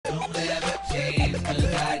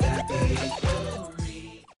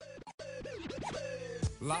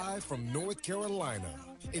Live from North Carolina,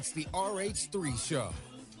 it's the RH3 Show.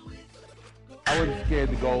 I wasn't scared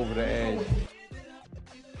to go over the edge.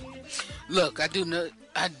 Look, I do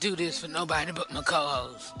this for nobody but my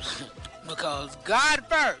co-host. Because God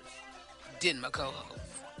first, then my co-host.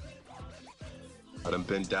 I done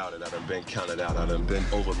been doubted, I done been counted out, I done been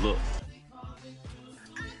overlooked.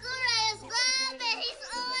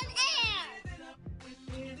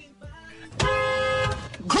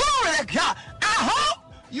 Glory to God. I hope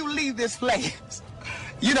you leave this place.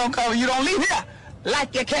 You don't leave here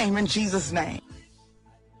like you came in Jesus' name.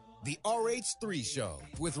 The RH3 Show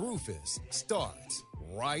with Rufus starts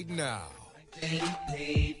right now.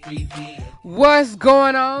 What's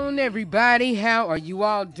going on, everybody? How are you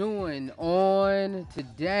all doing on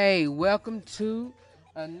today? Welcome to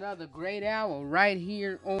another great hour right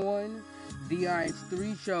here on the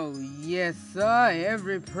RH3 Show. Yes, sir.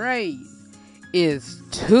 Every praise is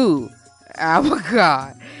to our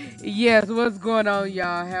God. Yes, what's going on,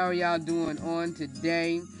 y'all? How are y'all doing on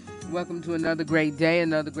today? Welcome to another great day,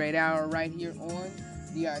 another great hour right here on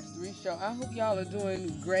the RH3 Show. I hope y'all are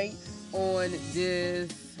doing great on this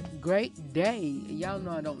great day. Y'all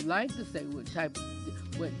know I don't like to say what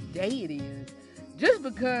day it is, just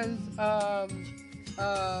because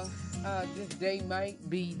this day might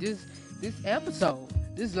be this episode,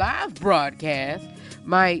 this live broadcast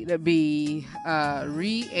might be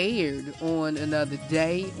re-aired on another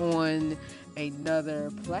day, on another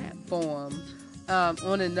platform,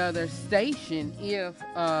 on another station, if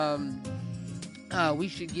we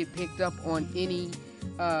should get picked up on any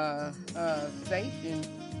station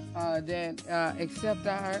that accept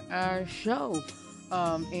our show,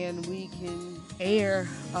 and we can air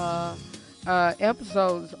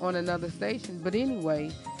episodes on another station. But anyway,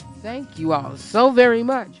 thank you all so very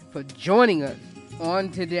much for joining us on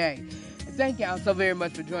today. Thank y'all so very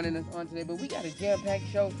much for joining us on today. But we got a jam-packed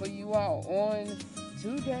show for you all on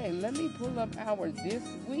today. Let me pull up our this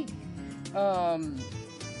week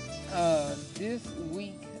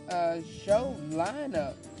show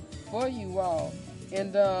lineup for you all.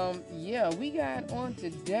 And we got on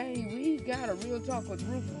today, we got a Real Talk with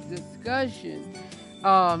Rufus discussion.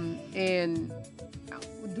 And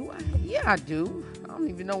I do. I don't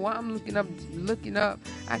even know why I'm looking up.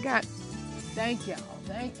 Thank y'all.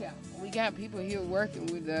 We got people here working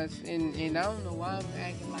with us, and I don't know why I'm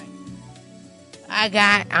acting like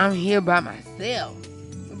I'm here by myself.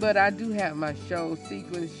 But I do have my show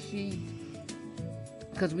sequence sheet,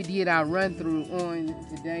 because we did our run through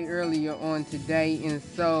earlier on today, and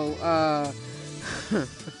so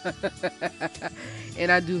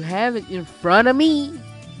and I do have it in front of me.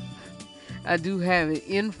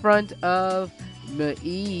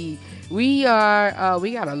 We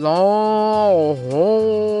got a long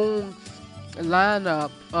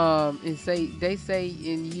lineup. And they say,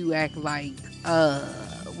 and you act like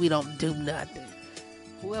we don't do nothing.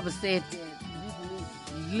 Whoever said that,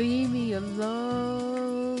 leave me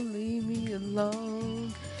alone, leave me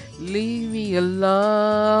alone, leave me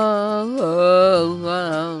alone,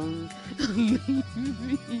 leave me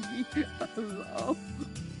alone.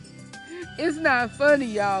 It's not funny,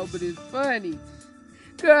 y'all, but it's funny,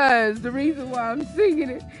 because the reason why I'm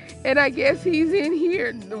singing it, and I guess he's in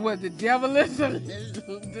here, the devil is a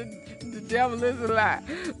lie.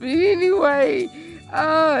 But anyway,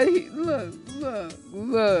 look.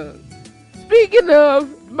 Speaking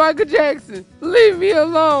of Michael Jackson, leave me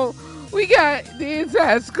alone. We got the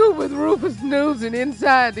Inside Scoop with Rufus News, and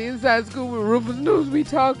inside the Inside Scoop with Rufus News, we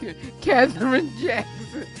talking Catherine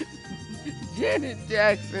Jackson, Janet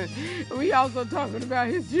Jackson. We also talking about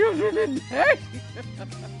his children today.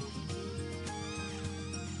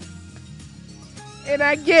 And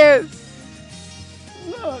I guess,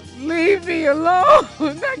 look, leave me alone.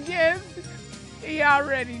 I guess he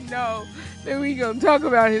already know that we gonna talk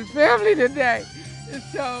about his family today. And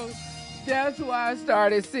so that's why I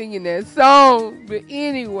started singing that song. But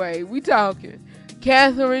anyway, we talking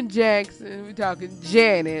Catherine Jackson, we talking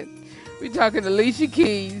Janet, we talking Alicia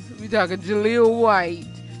Keys, we talking Jaleel White,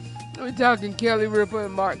 we talking Kelly Ripa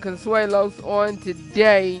and Mark Consuelos. On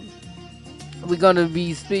today, we're gonna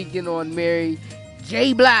be speaking on Mary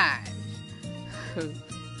J. Blige.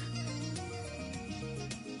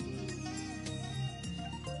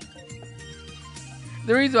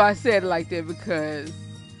 The reason why I said it like that, because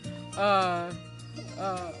I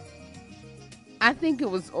think it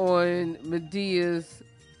was on Medea's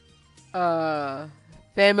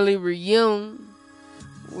family reunion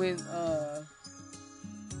when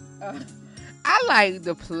I like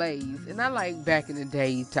the plays, and I like back in the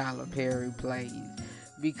day Tyler Perry plays,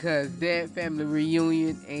 because that family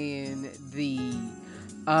reunion and the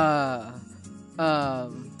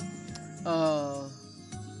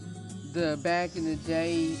the back in the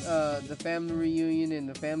day, the family reunion and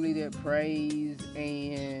the family that prays,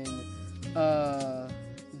 and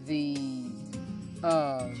the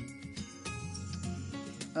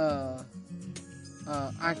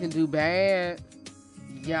I Can Do Bad,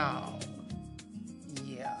 y'all.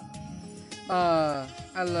 Yeah.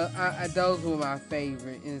 Those were my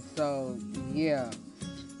favorite, and so yeah.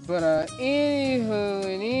 But anywho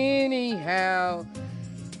and anyhow,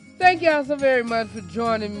 thank y'all so very much for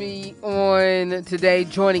joining me on today,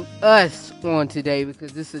 joining us on today,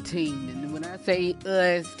 because this is a team. And when I say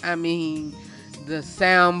us, I mean the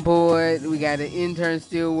soundboard. We got an intern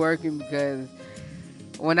still working, because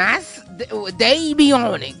when they be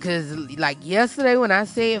on it, because like yesterday when I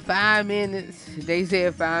said 5 minutes, they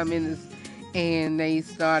said 5 minutes, and they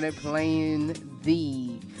started playing the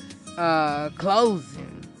closing.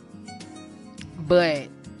 But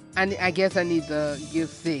I guess I need to give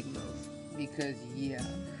signals, because yeah.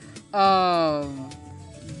 The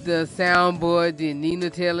soundboard, then Nina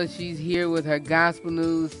Taylor, she's here with her gospel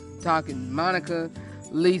news, talking Monica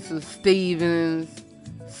Lisa Stevenson,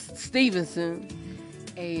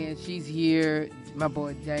 and she's here, my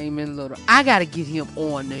boy Damon Little. I gotta get him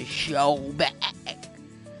on the show back,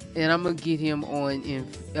 and I'm gonna get him on in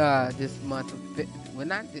this month of this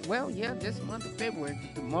month of February.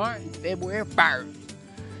 Tomorrow is February 1st,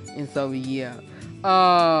 and so yeah.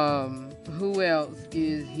 Who else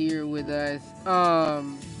is here with us?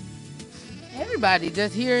 Everybody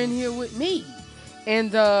just here in here with me.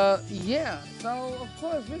 And yeah, so of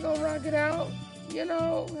course we're gonna rock it out. You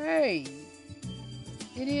know, hey,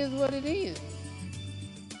 it is what it is.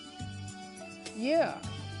 Yeah.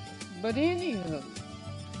 But anywho,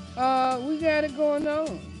 we got it going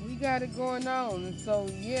on. And so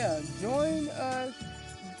yeah, join us.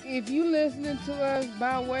 If you listening to us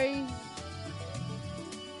by way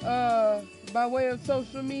of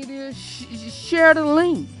social media, share the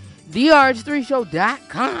link,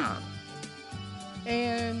 drh3show.com.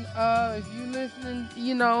 And if you listening,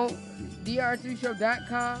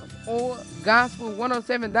 dr3show.com or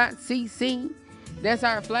gospel107.cc. That's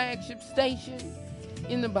our flagship station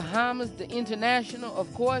in the Bahamas, the international,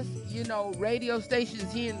 of course, radio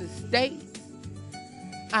stations here in the States.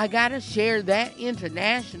 I gotta share that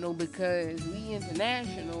international, because we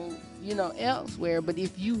international, elsewhere. But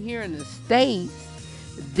if you here in the States,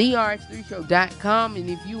 therh3show.com,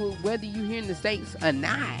 and whether you here in the States or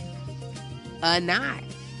not,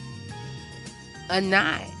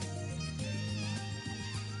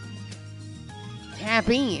 tap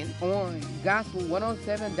in on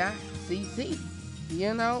gospel107.cc,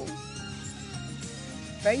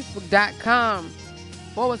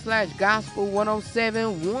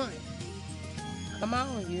 facebook.com/gospel1071. Come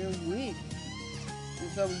on here with it. And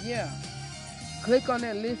so yeah, click on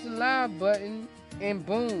that listen live button, and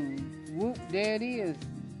boom, whoop, there it is.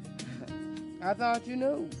 I thought you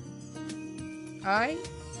knew. Alright?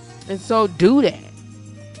 And so do that.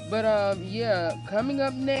 But yeah, coming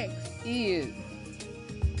up next is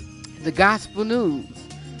the gospel news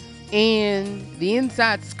and the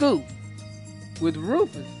inside scoop with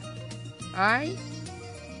Rufus. Alright?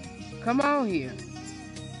 Come on here.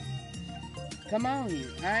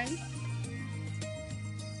 Alright?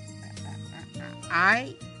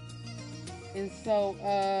 Alright? And so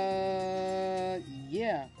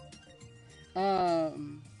yeah.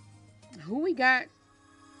 Who we got?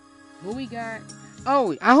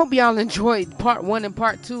 Oh, I hope y'all enjoyed part 1 and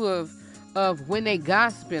part 2 of when they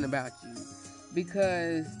gossiping about you,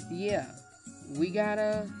 because yeah, we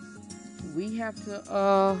have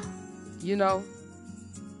to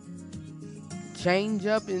change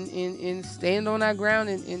up and stand on our ground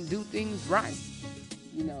and do things right.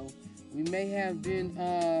 We may have been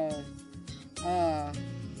a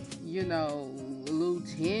little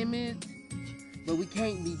timid, but we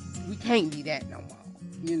can't be that no more,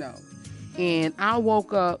 And I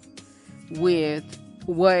woke up with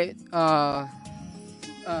what my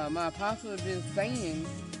apostle had been saying.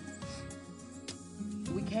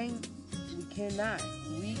 We cannot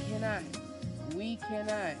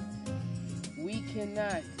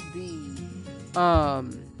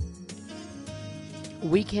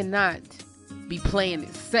be playing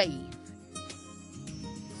it safe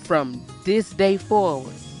from this day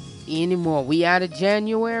forward anymore. We out of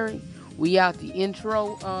January. We out the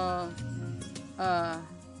intro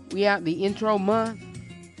month,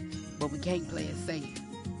 but we can't play it safe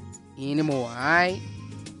anymore. Alright?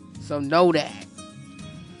 So know that.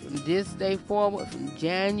 From this day forward, from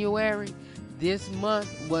January, this month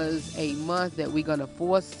was a month that we're gonna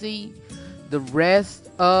foresee the rest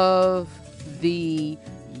of the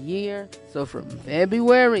year. So from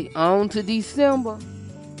February on to December,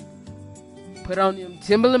 put on them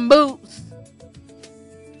Timberland boots.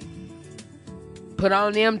 Put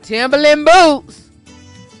on them Timberland boots.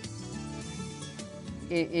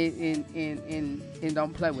 And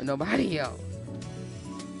don't play with nobody else.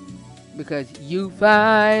 Because you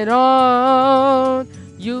fight on,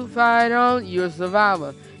 you're a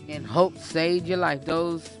survivor. And hope saved your life.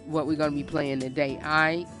 Those what we're going to be playing today.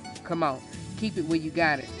 Alright? Come on. Keep it where you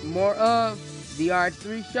got it. More of the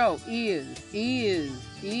RH3 show is.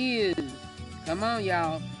 Come on,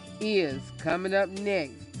 y'all. Is coming up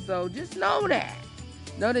next. So just know that.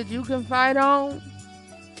 Know that you can fight on.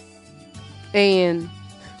 And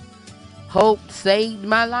hope saved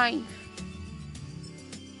my life.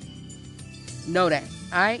 Know that.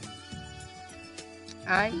 Alright?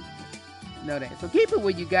 Know that. So keep it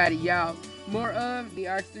where you got it, y'all. More of the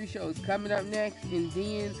RH3 show is coming up next. And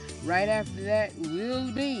then right after that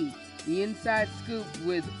will be the Inside Scoop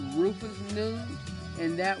with Rufus News.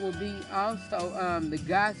 And that will be also the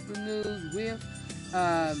Gospel News with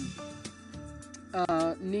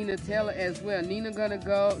Nina Taylor as well. Nina gonna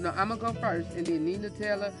go. No, I'm gonna go first, and then Nina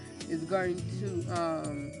Taylor is going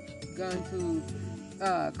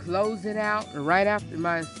to close it out right after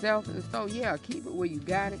myself. And so yeah, keep it where you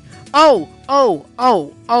got it. Also,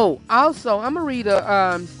 I'm gonna read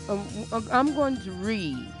I'm going to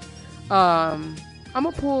read. I'm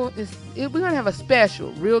gonna pull this. We're gonna have a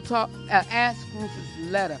special Real Talk Ask Rufus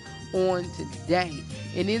letter on today,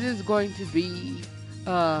 and it is going to be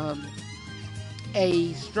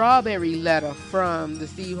a strawberry letter from the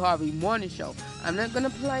Steve Harvey Morning Show. I'm not gonna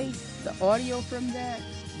play the audio from that,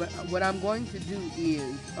 but what I'm going to do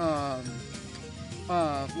is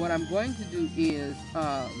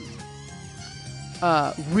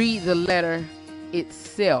read the letter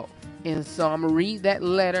itself. And so I'm gonna read that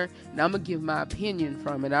letter and I'm gonna give my opinion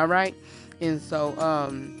from it. All right. And so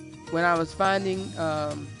when I was but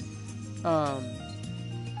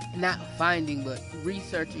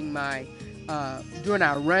researching my during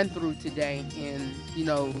our run through today, and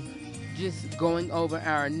just going over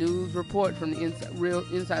our news report from the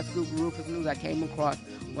Inside Scoop Rufus News, I came across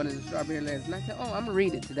one of the strawberry letters, and I said, I'm gonna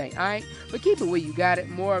read it today. All right, but keep it where you got it.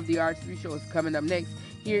 More of the RH3 show is coming up next.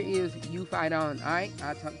 Here is You Fight On. All right,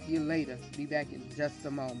 I'll talk to you later. Be back in just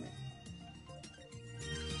a moment.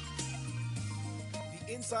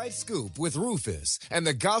 The Inside Scoop with Rufus and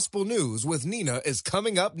the Gospel News with Nina is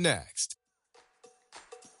coming up next.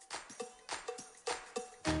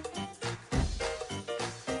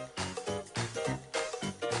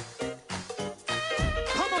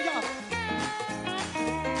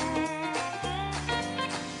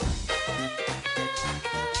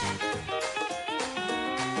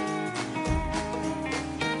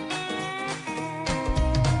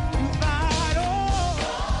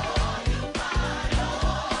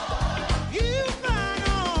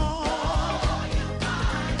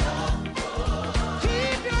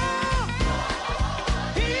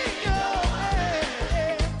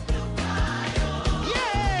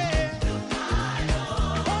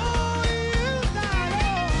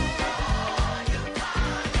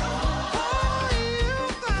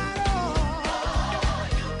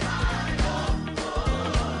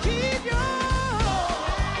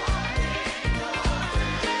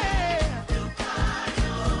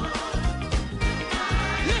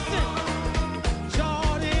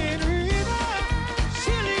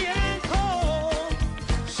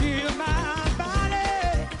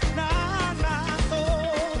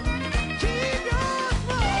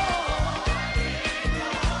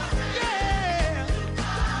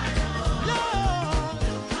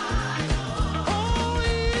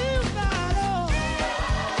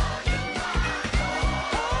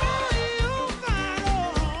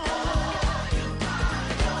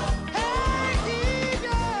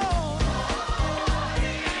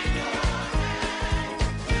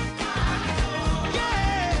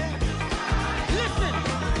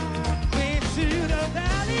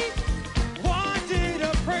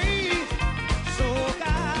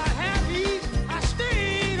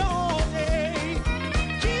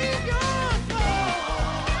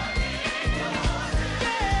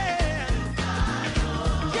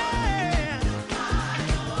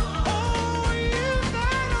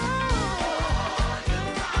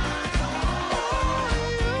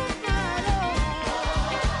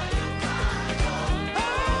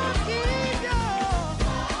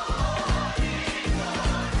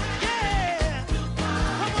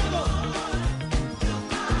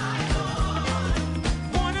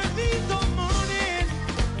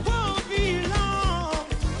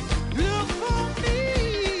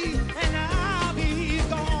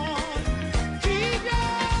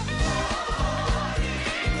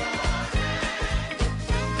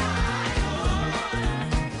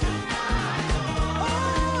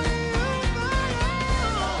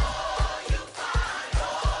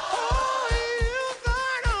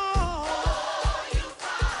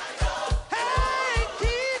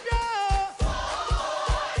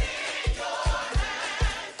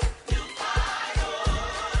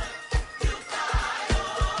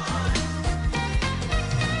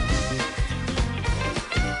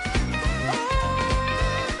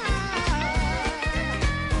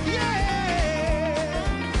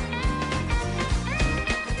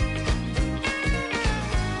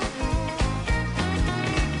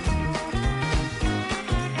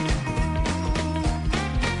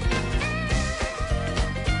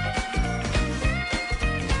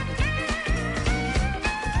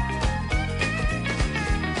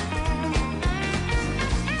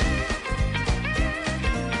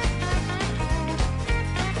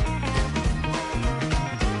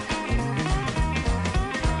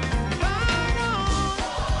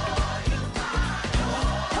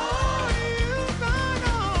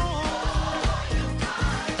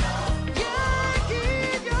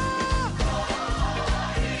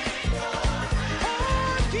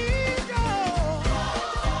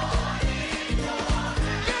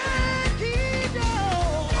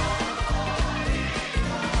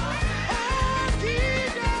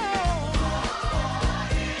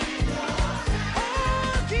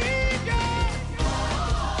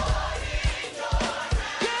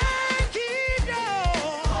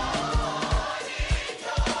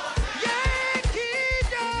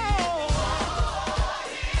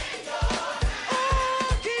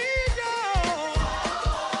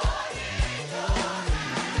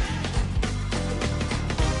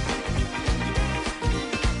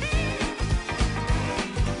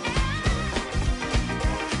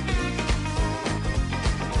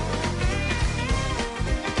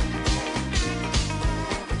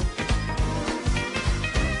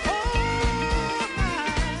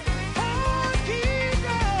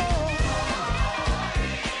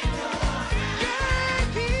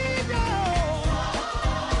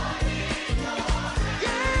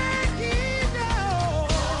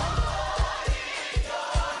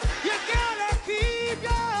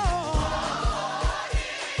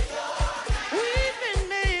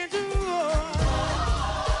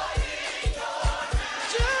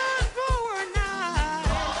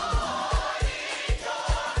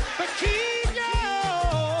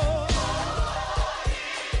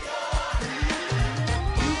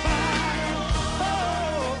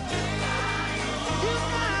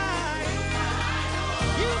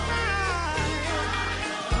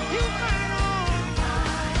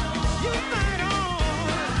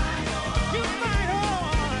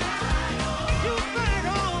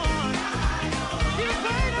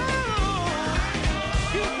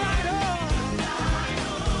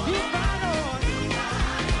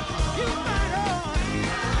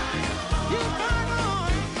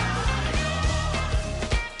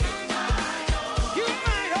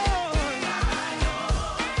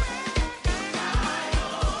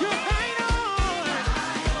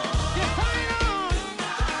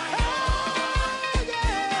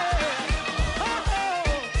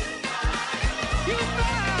 You mine.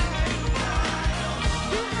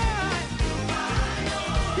 You mine.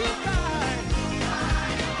 You mine.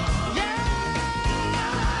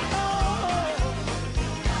 Yeah. Oh.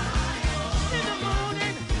 In the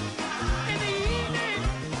morning, in the evening,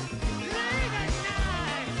 late at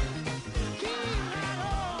night. Keep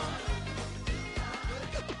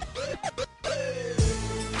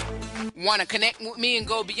Want to connect with me and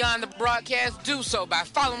go beyond the broadcast? Do so by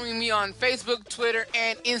following me on Facebook, Twitter,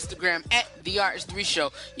 and Instagram at The RH3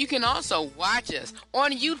 Show. You can also watch us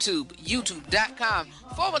on YouTube,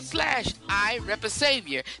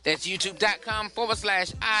 youtube.com/IRepaSavior. That's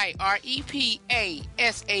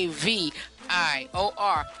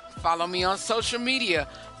youtube.com/IREPASAVIOR. Follow me on social media.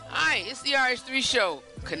 Hi, it's The RH3 Show.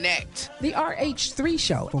 Connect. The RH3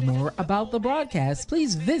 Show. For more about the broadcast,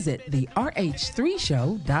 please visit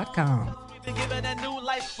therh3show.com. Here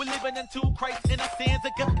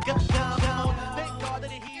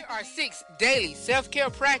are 6 daily self-care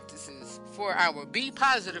practices for our Be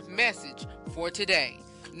Positive message for today.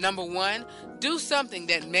 Number 1, do something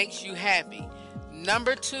that makes you happy.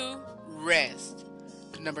 Number 2, rest.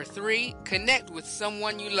 Number 3, connect with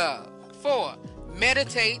someone you love. 4,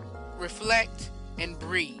 meditate, reflect, and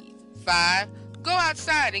breathe. 5, go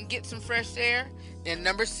outside and get some fresh air. And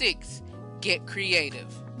number 6, get creative.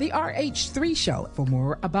 The RH3 Show. For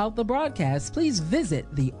more about the broadcast, please visit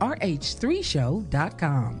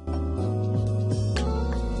therh3show.com.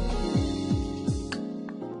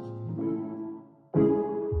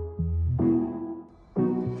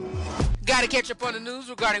 Got to catch up on the news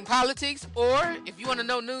regarding politics, or if you want to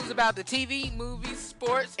know news about the TV, movies,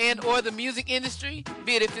 sports, and or the music industry,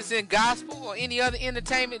 be it if it's in gospel or any other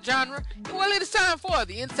entertainment genre, well, it is time for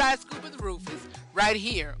the Inside Scoop with Rufus, right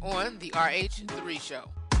here on the RH3 Show.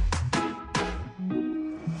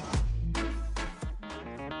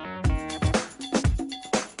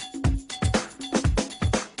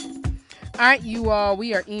 All right, you all,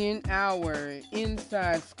 we are in our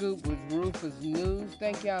Inside Scoop with Rufus News.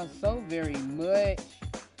 Thank y'all so very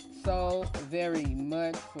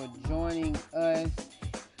much for joining us.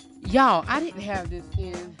 Y'all, I didn't have this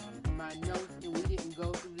in my notes, and we didn't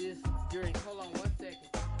go through this during, hold on one second.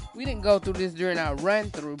 We didn't go through this during our run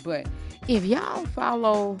through, but if y'all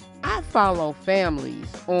I follow families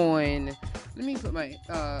on, let me put my,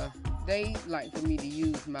 they like for me to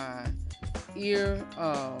use my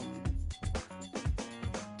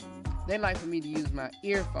they like for me to use my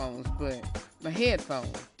earphones, my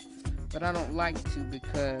headphones, but I don't like to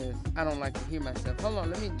because I don't like to hear myself. Hold on,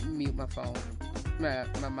 let me mute my phone, my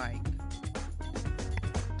mic.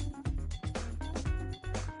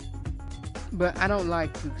 But I don't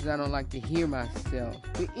like to because I don't like to hear myself.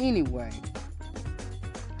 But anyway,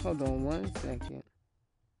 hold on one second.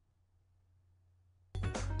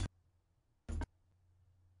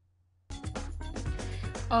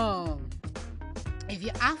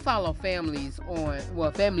 I follow families on,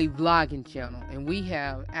 family vlogging channel, and we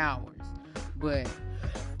have ours, but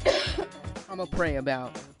I'm gonna pray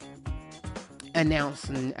about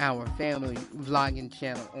announcing our family vlogging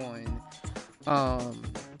channel on,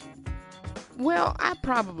 I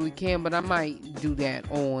probably can, but I might do that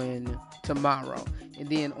on tomorrow, and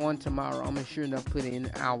then on tomorrow, I'm gonna sure enough put in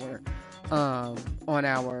our, on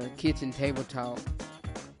our kitchen table talk,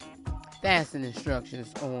 fasting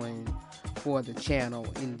instructions for the channel,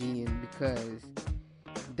 and then because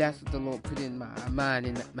that's what the Lord put in my mind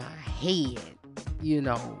and my head, in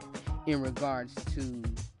regards to,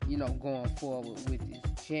 going forward with this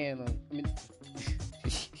channel.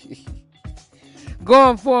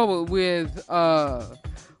 Going forward with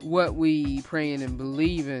what we praying and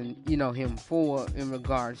believing, him for in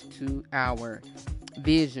regards to our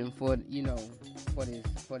vision for, for this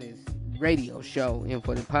radio show and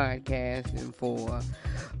for the podcast and for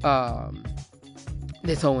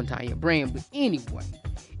this whole entire brand. But anyway,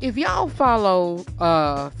 if y'all follow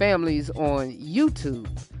families on YouTube,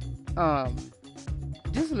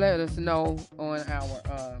 just let us know on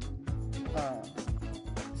our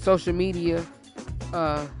social media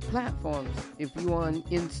platforms. If you on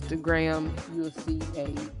Instagram, you'll see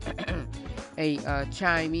a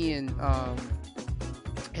chime in,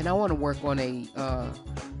 and I want to work on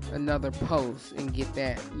another post and get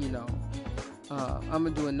that, I'm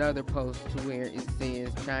going to do another post to where it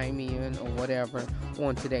says chime in or whatever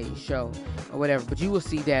on today's show or whatever. But you will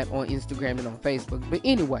see that on Instagram and on Facebook. But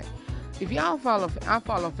anyway, if y'all I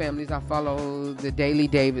follow families. I follow the Daily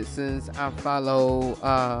Davidsons. I follow,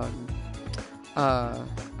 I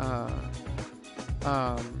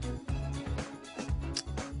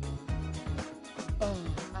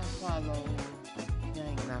follow,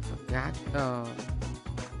 dang, I forgot,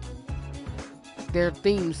 their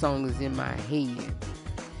theme song is in my head.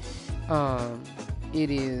 It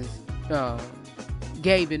is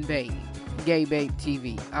Gabe and Babe, Gay Babe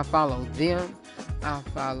TV. I follow them. I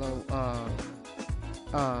follow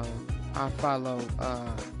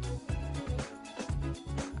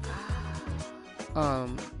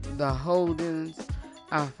the Holdens.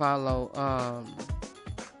 I follow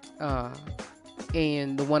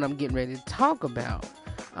and the one I'm getting ready to talk about,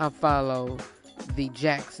 I follow the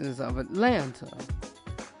Jacksons of Atlanta.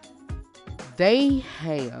 They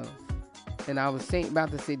have, and I was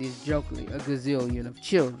about to say this jokingly, a gazillion of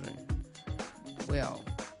children. Well,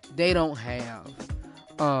 they don't have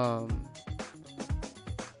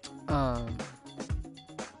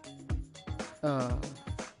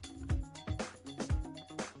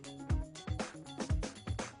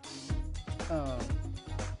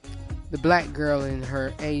the black girl and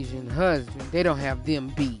her Asian husband, they don't have them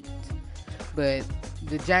beat. But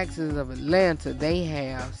the Jacksons of Atlanta, they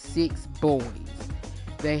have 6 boys.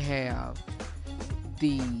 They have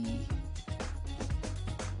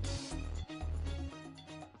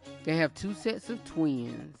they have 2 sets of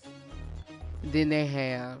twins. Then they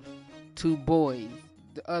have 2 boys.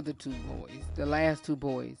 The other 2 boys, the last 2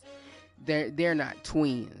 boys, they're not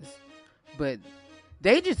twins, but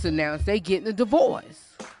they just announced they getting a divorce.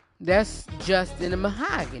 That's Justin and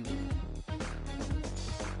Mahogany.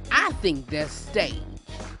 I think that's staged.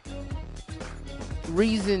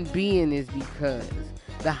 Reason being is because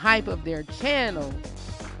the hype of their channel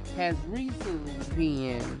has recently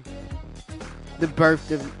been the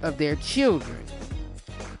birth of their children.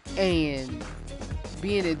 And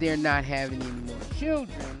being that they're not having any more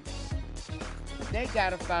children, they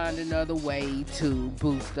gotta find another way to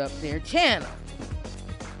boost up their channel.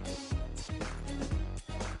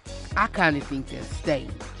 I kind of think that's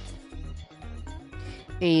staged.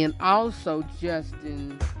 And also,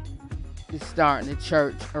 Justin is starting a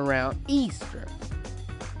church around Easter.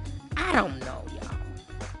 I don't know, y'all.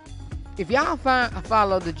 If y'all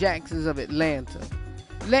follow the Jacksons of Atlanta,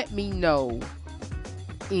 let me know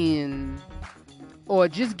or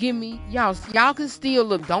just give me, y'all can still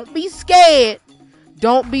look. Don't be scared.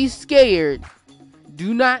 Don't be scared.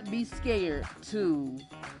 Do not be scared to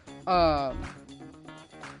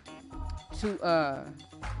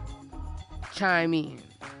chime in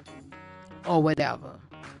or whatever.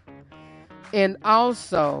 And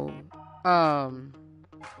also,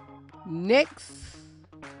 next,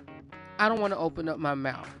 I don't want to open up my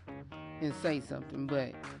mouth and say something,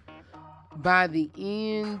 but by the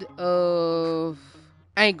end of,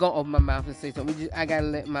 I ain't gonna open my mouth and say something. I gotta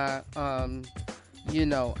let my, I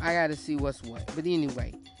gotta see what's what. But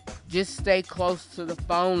anyway, just stay close to the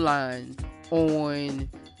phone line on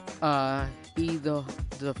either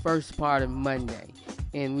the first part of Monday,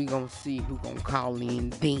 and we gonna see who gonna call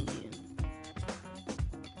in then.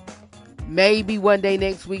 Maybe one day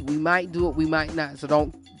next week we might do it, we might not. So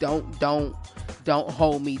don't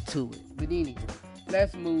hold me to it. But anyway,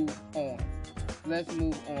 let's move on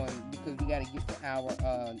because we gotta get to our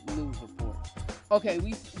news report. Okay,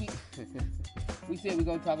 we we said we're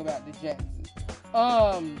gonna talk about the Jacksons.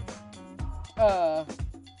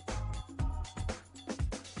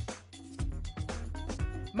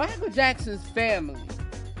 Michael Jackson's family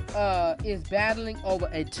is battling over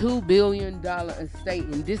a $2 billion estate,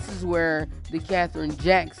 and this is where the Catherine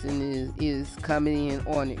Jackson is coming in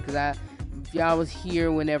on it. Because if y'all was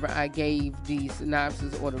here whenever I gave the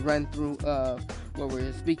synopsis or the run through of what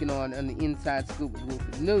we're speaking on the Inside Scoop with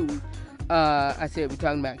Rufus News, I said we're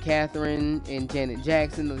talking about Catherine and Janet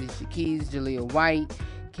Jackson, Alicia Keys, Jaleel White,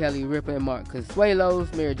 Kelly Ripa and Mark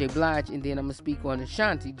Consuelos, Mary J. Blige, and then I'm gonna speak on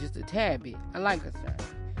Ashanti just a tad bit. I like Ashanti.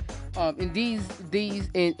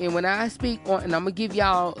 And and when I speak on, and I'm gonna give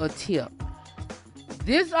y'all a tip.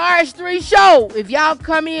 This RH3 show, if y'all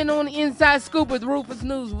come in on the Inside Scoop with Rufus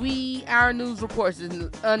News, our news reports is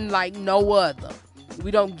unlike no other.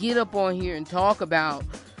 We don't get up on here and talk about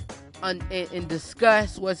and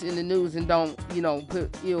discuss what's in the news and don't,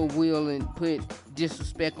 put ill will and put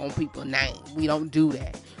disrespect on people's names. We don't do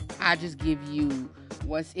that. I just give you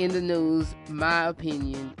what's in the news, my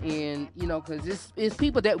opinion, and, because it's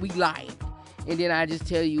people that we like. And then I just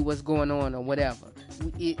tell you what's going on or whatever.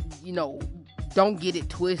 Don't get it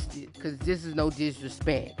twisted, because this is no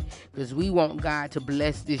disrespect. Because we want God to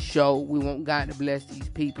bless this show. We want God to bless these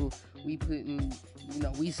people. We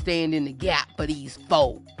we stand in the gap for these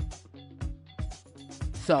folk.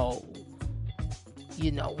 So,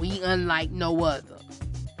 we unlike no other.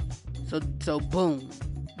 So boom,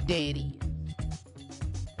 there it is.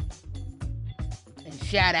 And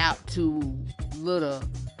shout out to little,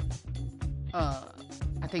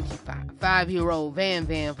 I think she's 5-year-old Van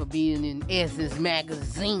Van for being in Essence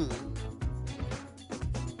magazine.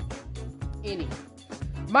 Anyway,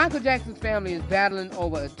 Michael Jackson's family is battling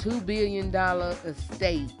over a $2 billion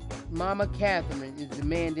estate. Mama Catherine is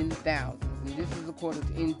demanding thousands. And this is according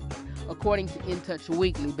to In Touch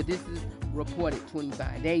Weekly, but this is reported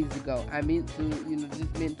 25 days ago. I meant to,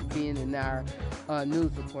 just meant to be in our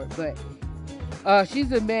news report. But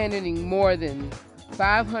she's abandoning more than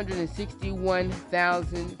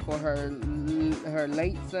 $561,000 for her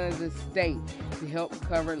late son's estate to help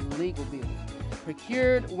cover legal bills.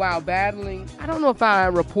 Procured while battling, I don't know if I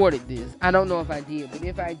reported this. I don't know if I did, but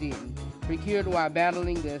if I didn't. Procured while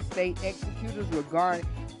battling the estate executors regarding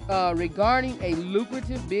a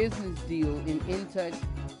lucrative business deal. In Touch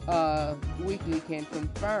Weekly can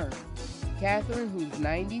confirm. Catherine, who's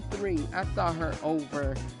 93, I saw her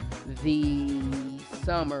over the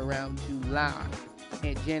summer around July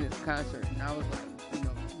at Janet's concert, and I was like,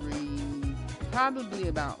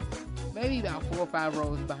 maybe about 4 or 5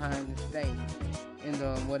 rows behind the stage, and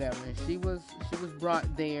whatever. And she was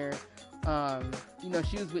brought there.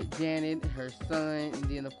 She was with Janet, her son, and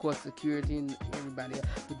then of course security and everybody else.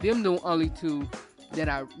 But them the only two that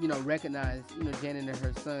I recognized. Janet and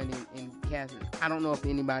her son and Catherine. I don't know if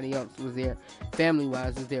anybody else was there,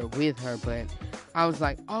 family-wise, was there with her. But I was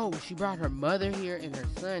like, oh, she brought her mother here and her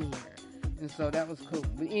son here, and so that was cool.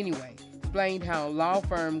 But anyway, explained how law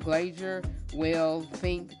firm Glazer, Well,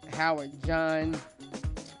 Fink, Howard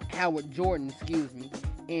Jordan,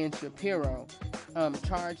 and Shapiro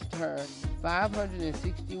charged her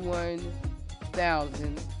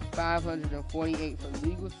 $561,548 for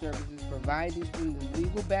legal services provided in the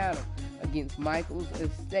legal battle against Michael's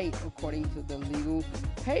estate, according to the legal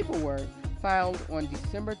paperwork filed on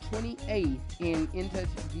December 28th in InTouch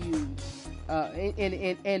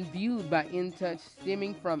viewed by InTouch,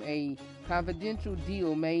 stemming from a confidential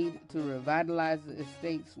deal made to revitalize the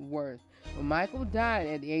estate's worth. When Michael died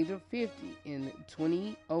at the age of 50 in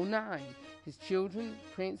 2009, his children,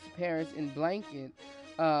 Prince Paris and Blanket,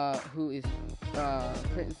 who is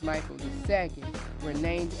Prince Michael II, were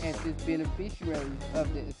named as his beneficiaries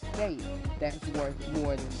of the estate that's worth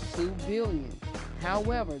more than $2 billion.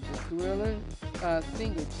 However, the Thriller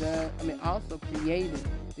singer also created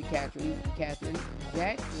the Catherine Jackson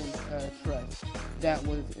Trust that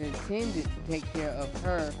was intended to take care of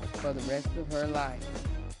her for the rest of her life.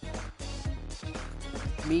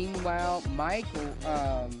 Meanwhile, Michael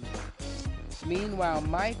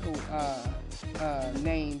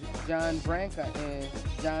named John Branca and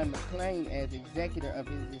John McClain as executor of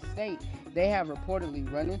his estate. They have reportedly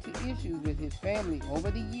run into issues with his family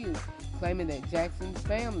over the years, claiming that Jackson's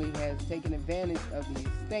family has taken advantage of the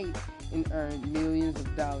estate and earned millions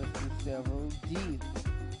of dollars through several deals.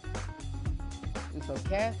 And so,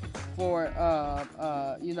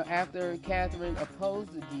 after Catherine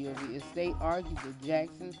opposed the deal, the estate argued that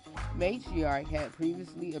Jackson's matriarch had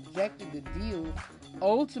previously objected. The deal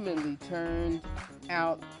ultimately turned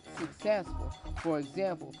out successful. For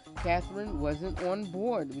example, Catherine wasn't on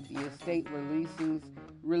board with the estate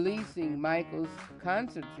releasing Michael's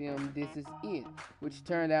concert film, This Is It, which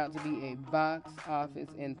turned out to be a box office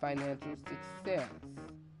and financial success.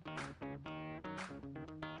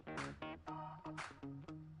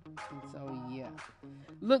 And so, yeah.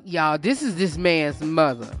 Look, y'all, this is this man's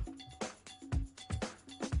mother.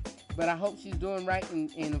 But I hope she's doing right,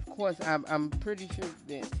 and of course, I'm pretty sure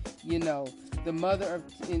that, the mother of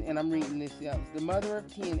 10, and I'm reading this out, the mother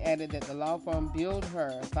of 10 added that the law firm billed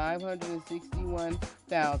her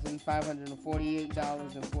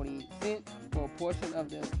 $561,548.48 for a portion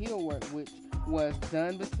of the appeal work, which was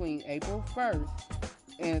done between April 1st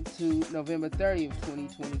and to November 30th,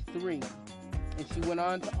 2023. And she went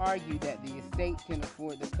on to argue that the estate can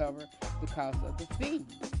afford to cover the cost of the fee.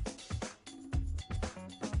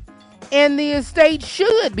 And the estate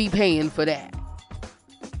should be paying for that.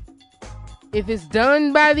 If it's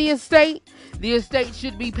done by the estate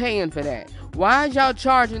should be paying for that. Why is y'all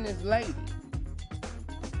charging this lady?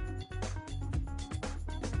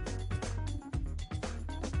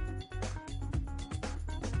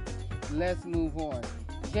 Let's move on.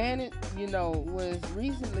 Janet, was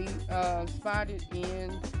recently spotted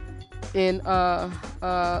in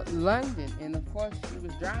London, and of course she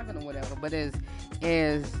was driving or whatever. But as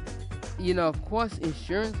of course,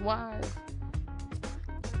 insurance-wise,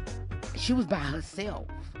 she was by herself.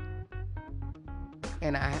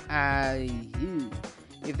 And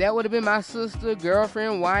if that would have been my sister,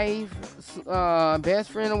 girlfriend, wife,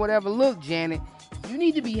 best friend or whatever, look, Janet, you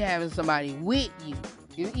need to be having somebody with you,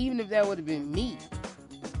 even if that would have been me.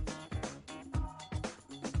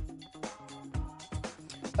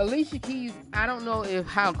 Alicia Keys, I don't know if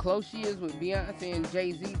how close she is with Beyonce and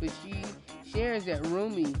Jay-Z, but she shares that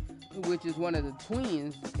Rumi, which is one of the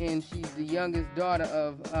twins, and she's the youngest daughter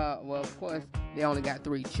of, well, of course, they only got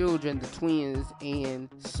 3 children, the twins and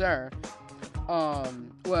Sir.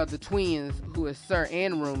 Well, the twins, who is Sir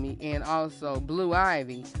and Rumi, and also Blue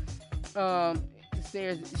Ivy,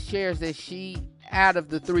 shares that she, out of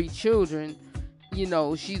the 3 children, you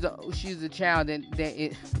know, she's a child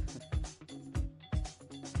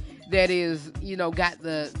that is, you know, got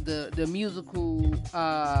the musical,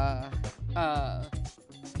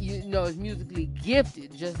 you know, is musically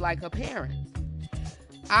gifted, just like her parents.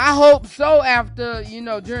 I hope so. After, you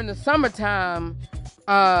know, during the summertime,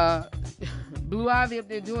 Blue Ivy up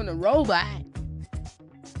there doing the robot.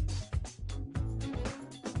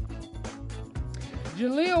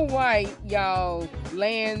 Jaleel White, y'all,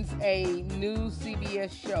 lands a new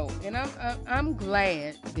CBS show, and I'm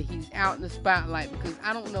glad that he's out in the spotlight, because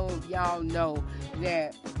I don't know if y'all know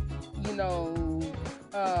that, you know,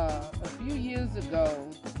 a few years ago,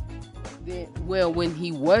 when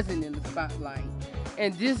he wasn't in the spotlight,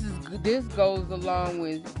 and this goes along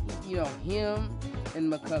with, you know, him and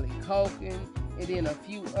Macaulay Culkin, and then a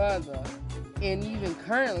few other, and even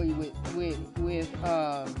currently with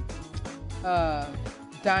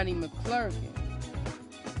Donnie McClurkin.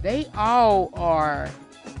 They all are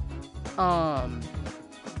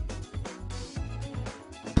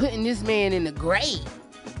putting this man in the grave.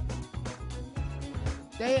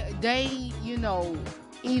 They you know,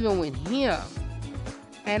 even with him,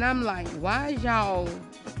 and I'm like, why is y'all,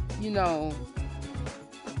 you know,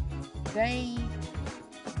 they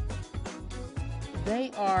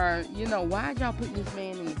are, you know, why y'all putting this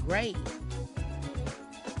man in the grave?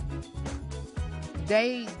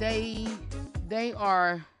 They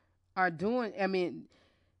are doing, I mean,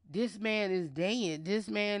 this man is dead. This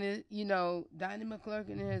man is, you know, Donnie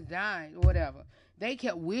McClurkin has died, or whatever. They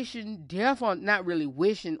kept wishing death on, not really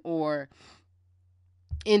wishing or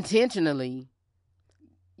intentionally,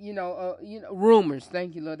 you know, rumors.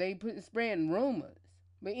 Thank you, Lord. They spreading rumors.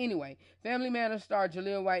 But anyway, Family Matters star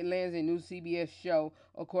Jaleel White lands a new CBS show,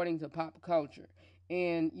 according to Pop Culture.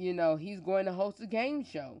 And, you know, he's going to host a game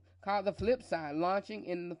show called The Flip Side, launching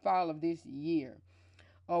in the fall of this year,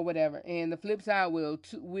 or whatever. And The Flip Side will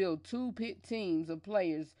two pit teams of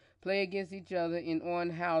players play against each other and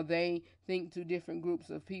on how they think 2 different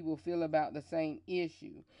groups of people feel about the same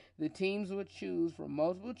issue. The teams will choose from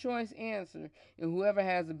multiple choice answer, and whoever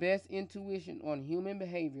has the best intuition on human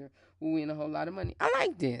behavior will win a whole lot of money. I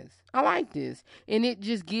like this. And it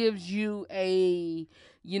just gives you a,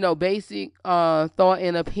 you know, basic thought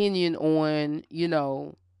and opinion on, you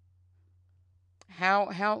know,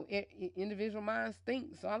 how individual minds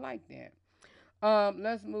think. So I like that.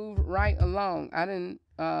 Let's move right along. I didn't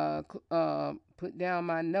put down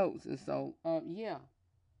my notes, and so yeah.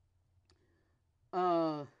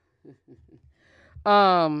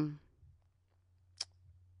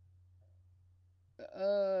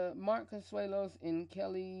 Mark Consuelos and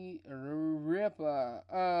Kelly Ripa.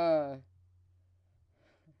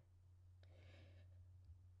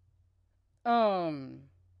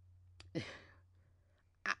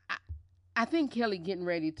 I think Kelly getting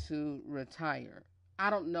ready to retire. I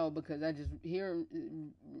don't know, because I just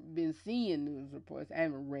been seeing news reports. I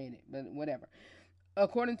haven't read it, but whatever.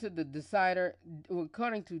 According to Decider.com,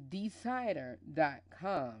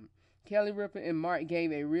 Kelly Ripa and Mark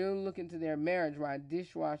gave a real look into their marriage while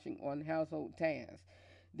dishwashing on household tasks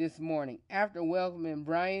this morning. After welcoming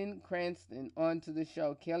Bryan Cranston onto the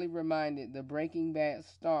show, Kelly reminded the Breaking Bad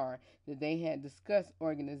star that they had discussed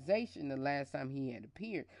organization the last time he had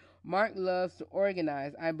appeared. Mark loves to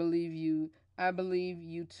organize. I believe you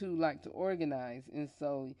too like to organize, and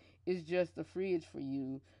so it's just a fridge for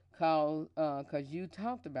you, cause you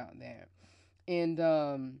talked about that. And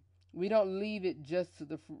we don't leave it just to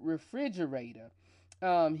the refrigerator.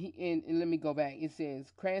 And let me go back. It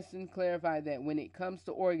says Cranston clarified that when it comes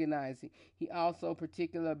to organizing, he also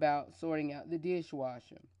particular about sorting out the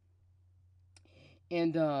dishwasher.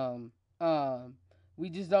 And we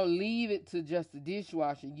just don't leave it to just the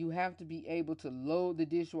dishwasher. You have to be able to load the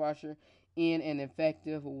dishwasher in an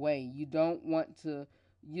effective way. You don't want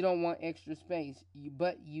extra space,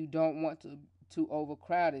 but you don't want to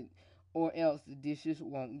overcrowd it, or else the dishes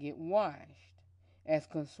won't get washed. As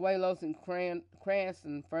Consuelos and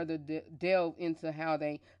Cranston further delve into how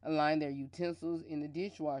they align their utensils in the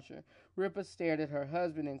dishwasher, Ripa stared at her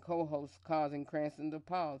husband and co-host, causing Cranston to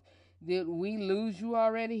pause. Did we lose you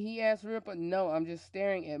already? He asked Ripa. No, I'm just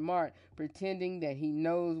staring at Mark, pretending that he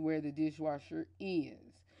knows where the dishwasher is.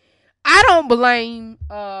 I don't blame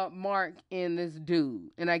Mark and this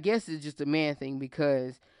dude, and I guess it's just a man thing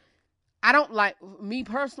because I don't like me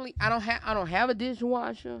personally. I don't have a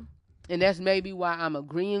dishwasher, and that's maybe why I'm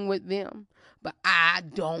agreeing with them. But I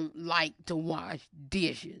don't like to wash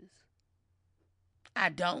dishes. I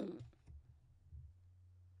don't.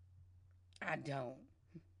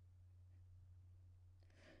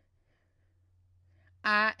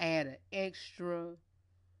 I add an extra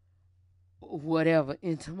whatever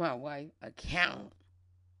into my wife's account.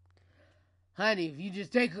 Honey, if you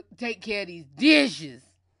just take care of these dishes,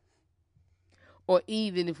 or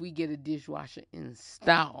even if we get a dishwasher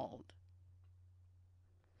installed,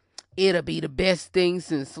 it'll be the best thing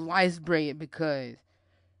since sliced bread because,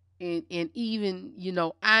 and even,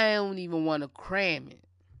 I don't even want to cram it.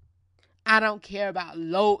 I don't care about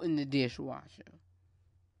loading the dishwasher.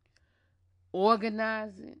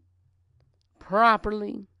 Organize it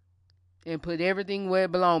properly and put everything where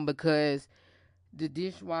it belongs because the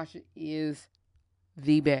dishwasher is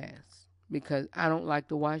the best because I don't like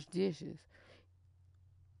to wash dishes.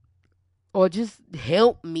 Or just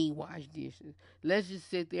help me wash dishes. Let's just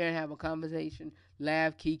sit there and have a conversation,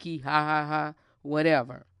 laugh, kiki, ha, ha, ha,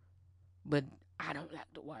 whatever. But I don't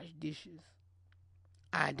like to wash dishes.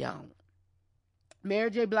 I don't.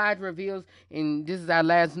 Mary J. Blige reveals, and this is our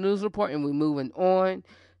last news report, and we're moving on.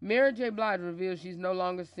 Mary J. Blige reveals she's no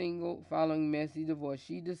longer single following messy divorce.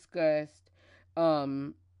 She discussed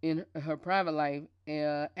in her private life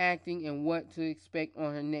acting and what to expect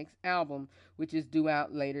on her next album, which is due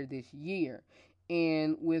out later this year.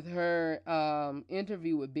 And with her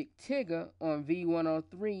interview with Big Tigger on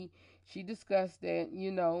V103, she discussed that,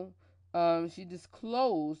 she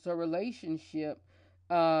disclosed her relationship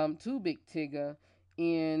to Big Tigger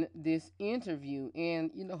in this interview. And,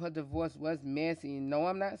 her divorce was messy. And no,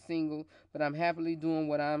 I'm not single, but I'm happily doing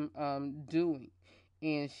what I'm doing.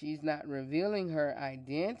 And she's not revealing her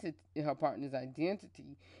identity, her partner's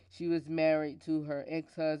identity. She was married to her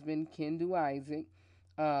ex-husband, Kendu Isaac,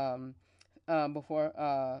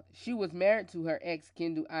 she was married to her ex,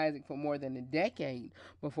 Kendu Isaac, for more than a decade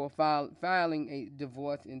before filing a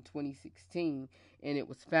divorce in 2016, and it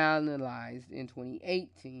was finalized in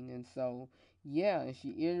 2018. And so, yeah, and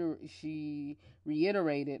she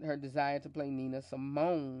reiterated her desire to play Nina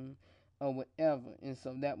Simone or whatever, and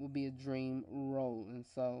so that would be a dream role. And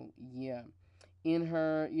so, yeah, in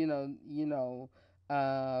her,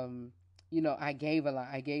 I gave a lot.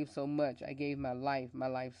 I gave so much. I gave my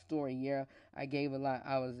life story. Yeah, I gave a lot.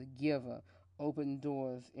 I was a giver. Open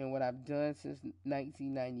doors. And what I've done since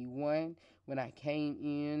 1991, when I came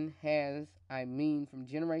in, from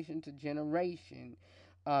generation to generation,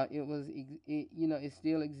 it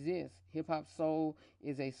still exists. Hip hop soul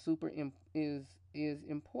is is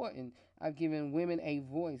important. I've given women a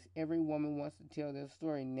voice. Every woman wants to tell their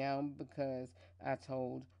story now because I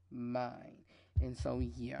told mine. And so,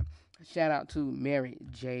 yeah, shout out to Mary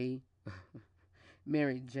J.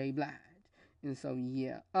 Blige. And so,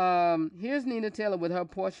 yeah, here's Nina Taylor with her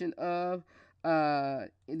portion of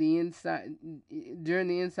during the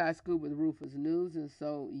Inside Scoop with Rufus News. And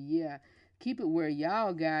so, yeah, keep it where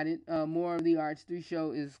y'all got it. More of the RH3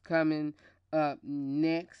 show is coming up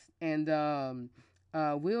next, and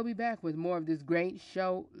we'll be back with more of this great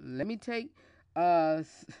show. Let me take a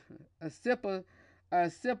sip of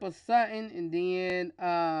something, and then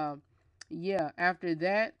after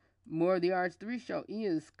that, more of the RH3 show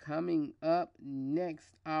is coming up next.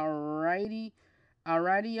 Alrighty,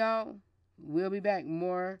 y'all. We'll be back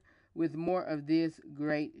with more of this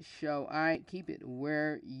great show. Alright, keep it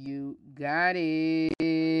where you got it.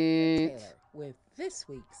 Taylor with this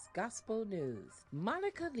week's gospel news.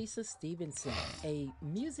 Monica Lisa Stevenson, a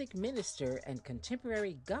music minister and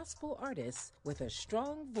contemporary gospel artist with a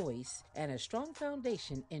strong voice and a strong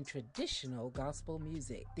foundation in traditional gospel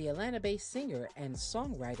music. The Atlanta-based singer and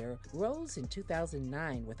songwriter rose in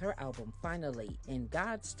 2009 with her album Finally, In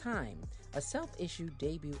God's Time, a self-issued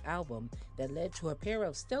debut album that led to a pair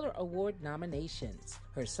of Stellar Award nominations.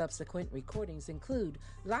 Her subsequent recordings include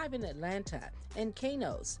Live in Atlanta and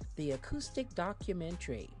Kanos, the acoustic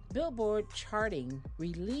documentary. Billboard charting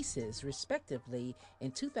releases respectively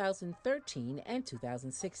in 2013 and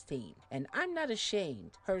 2016. And I'm Not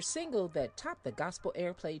Ashamed, her single that topped the gospel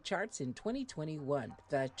airplay charts in 2021.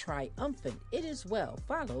 The triumphant It Is Well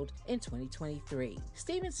followed in 2023.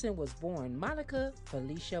 Stevenson was born Monica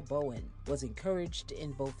Felicia Bowen, was encouraged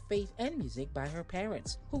in both faith and music by her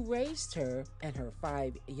parents, who raised her and her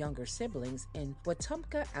 5 younger siblings in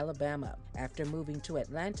Wetumpka, Alabama. After moving to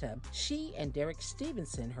Atlanta, she and Derek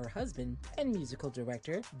Stevenson, her her husband and musical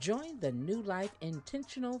director, joined the New Life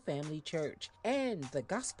Intentional Family Church and the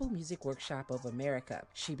Gospel Music Workshop of America.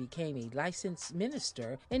 She became a licensed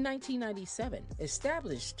minister in 1997,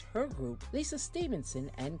 established her group Lisa Stevenson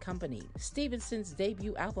and Company. Stevenson's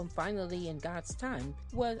debut album Finally in God's Time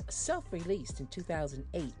was self-released in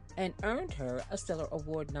 2008 and earned her a Stellar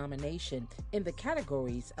Award nomination in the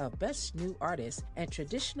categories of Best New Artist and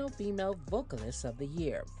Traditional Female Vocalist of the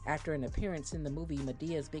Year. After an appearance in the movie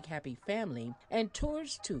Medea's Big Happy Family and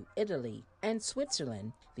tours to Italy and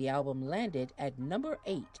Switzerland, the album landed at number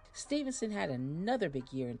 8. Stevenson had another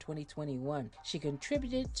big year in 2021. She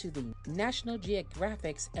contributed to the National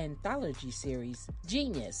Geographic's anthology series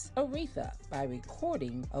Genius, Aretha, by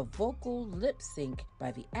recording a vocal lip sync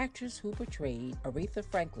by the actress who portrayed Aretha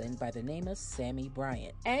Franklin by the name of Sammy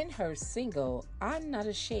Bryant. And her single, I'm Not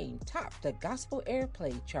Ashamed, topped the gospel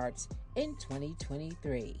airplay charts in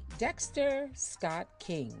 2023. Dexter Scott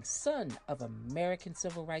King, son of American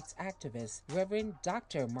civil rights activist Reverend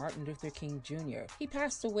Dr. Martin Luther King Jr. He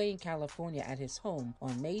passed away in California at his home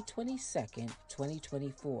on May 22,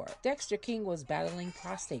 2024. Dexter King was battling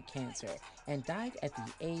prostate cancer and died at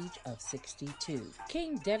the age of 62.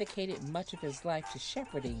 King dedicated much of his life to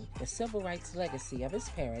shepherding the civil rights legacy of his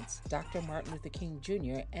parents, Dr. Martin Luther King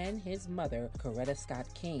Jr. and his mother, Coretta Scott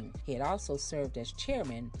King. He had also served as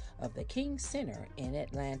chairman of the King Center in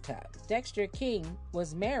Atlanta. Dexter King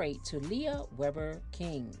was married to Leah Weber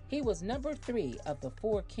King. He was number 3 of the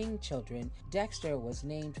 4 King children. Dexter was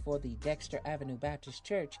named for the Dexter Avenue Baptist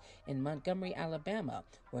Church in Montgomery, Alabama,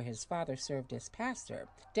 where his father served as pastor.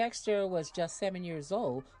 Dexter was just 7 years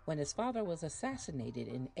old when his father was assassinated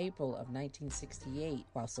in April of 1968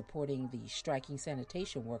 while supporting the striking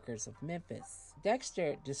sanitation workers of Memphis.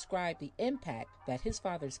 Dexter described the impact that his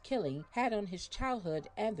father's killing had on his childhood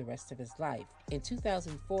and the rest of his life. In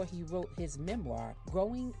 2004, he wrote his memoir,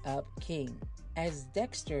 Growing Up King. As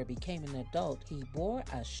Dexter became an adult, he bore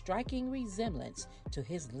a striking resemblance to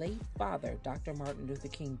his late father, Dr. Martin Luther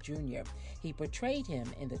King Jr. He portrayed him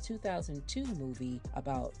in the 2002 movie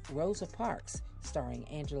about Rosa Parks, starring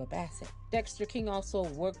Angela Bassett. Dexter King also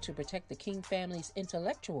worked to protect the King family's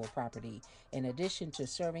intellectual property. In addition to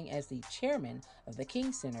serving as the chairman of the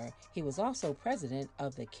King Center, he was also president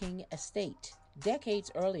of the King Estate.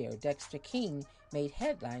 Decades earlier, Dexter King made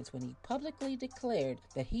headlines when he publicly declared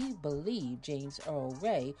that he believed James Earl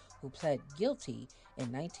Ray, who pled guilty in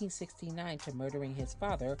 1969 to murdering his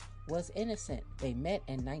father, was innocent. They met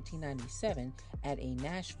in 1997 at a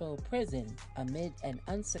Nashville prison amid an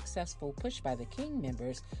unsuccessful push by the King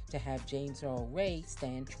members to have James Earl Ray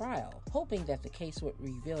stand trial, hoping that the case would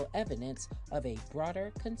reveal evidence of a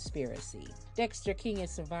broader conspiracy. Dexter King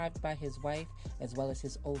is survived by his wife as well as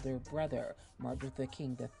his older brother, Martin Luther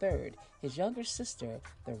King III, his younger sister,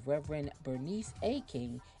 the Reverend Bernice A.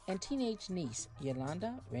 King, and teenage niece,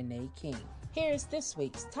 Yolanda Renee King. Here's this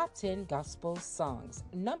week's Top 10 Gospel Songs.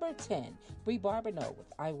 Number 10, Bree Barbineau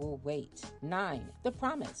with I Will Wait. 9, The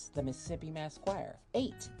Promise, the Mississippi Mass Choir.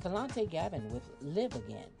 8, Kalante Gavin with Live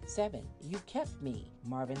Again. 7, You Kept Me,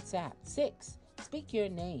 Marvin Sapp. 6, Speak Your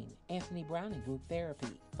Name, Anthony Brown and Group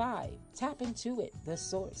Therapy. 5, Tap Into It, The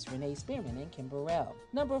Source, Renee Spearman and Kim Burrell.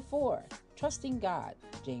 Number 4, Trusting God,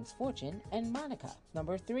 James Fortune and Monica.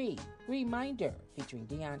 Number 3, Reminder, featuring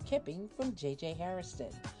Dion Kipping from J.J. Harrison.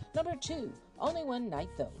 Number 2, Only One Night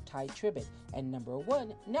Though, Ty Tribbett. And number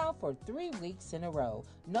 1, now for 3 weeks in a row,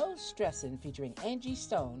 No Stressin', featuring Angie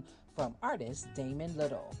Stone from artist Damon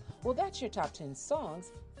Little. Well, that's your top 10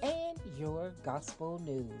 songs and your gospel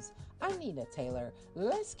news. I'm Nina Taylor.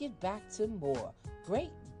 Let's get back to more great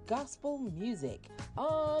gospel music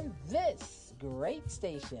on this great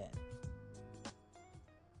station.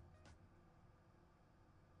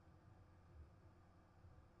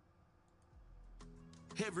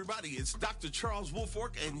 Hey everybody, it's Dr. Charles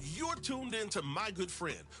Woolfork, and you're tuned in to my good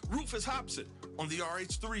friend, Rufus Hobson, on the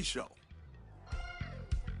RH3 show.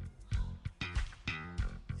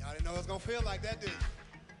 Y'all didn't know it was gonna feel like that, did you?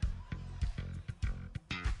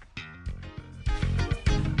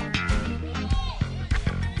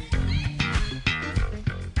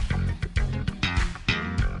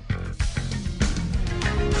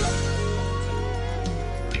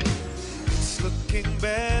 It's looking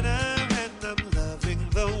better and I'm loving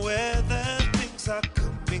the weather. Things are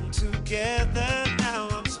coming together. Now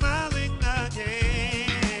I'm smiling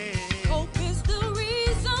again. Hope is the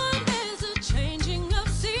reason there's a changing of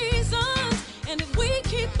seasons. And if we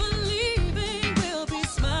keep believing, we'll be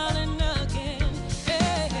smiling again.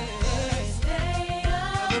 Hey, best day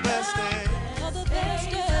of The best day of the best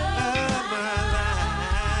day of my life.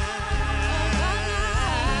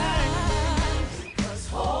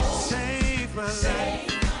 of my life. Save my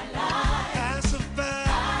life.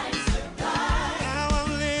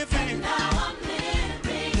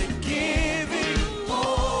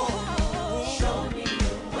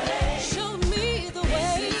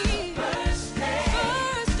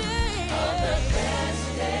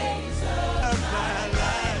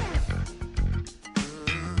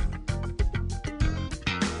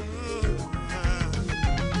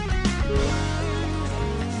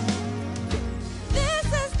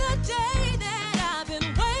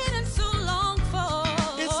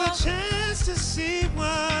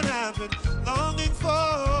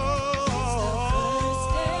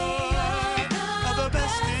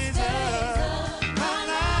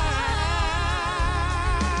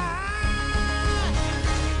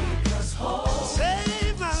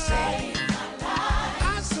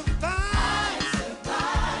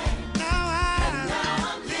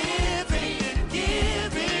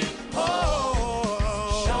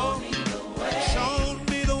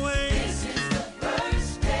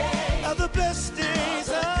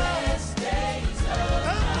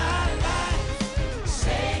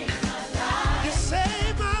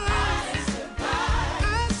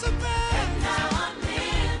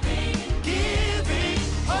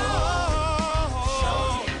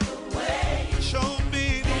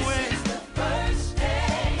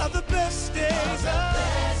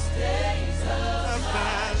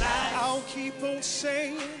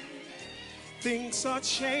 things are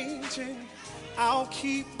changing. I'll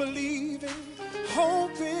keep believing,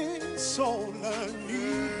 hoping, all I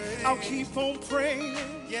need. I'll keep on praying,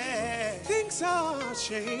 yeah. Things are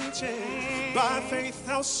changing. By faith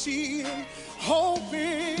I'll see it. Hope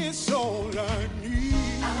is all I need.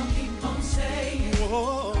 I'll keep on saying.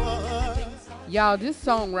 Whoa. Y'all, this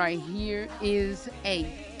song right here is a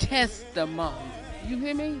testimony. You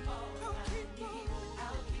hear me?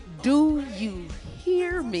 Do you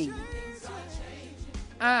hear me?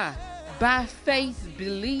 By faith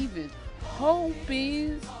believing, hope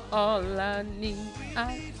is all I need.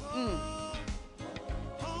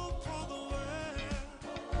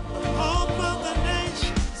 Hope of the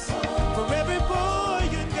nations, for every boy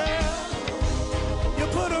and girl. You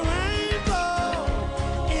put a rainbow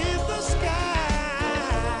in the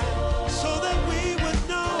sky, so that we would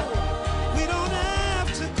know we don't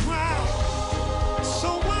have to cry. So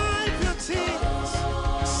wipe your tears,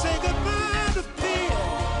 say goodbye to fear.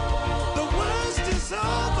 The worst is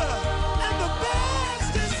over and the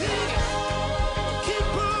best is here. Keep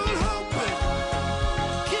on hoping,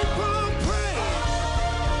 keep on praying,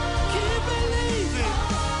 keep believing.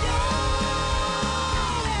 Yeah.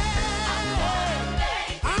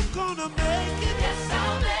 I'm gonna make it. Yes,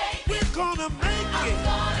 I'll make it. We're gonna make it. I'm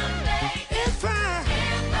gonna make it. If I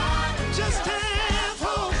just have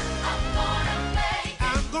hope,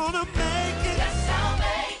 I'm gonna make it. Yes, I'll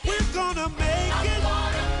make it. We're gonna make it.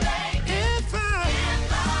 If I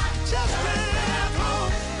just have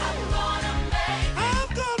hope, I'm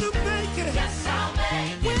gonna make it. Yes, I'll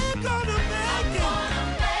make it. We're gonna make it.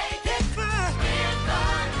 If I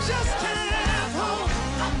just have hope,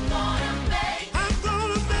 I'm gonna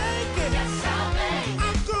make it. Yes, I'll make it.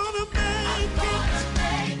 I'm gonna make it.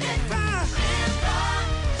 If I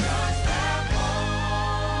just have hope.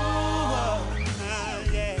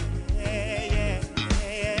 Yeah, yeah, yeah,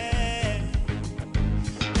 yeah.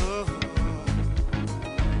 Oh.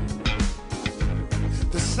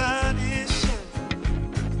 The sun is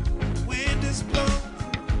shining, wind is blowing,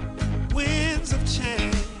 winds of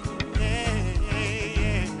change.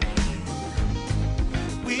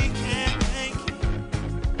 We can't make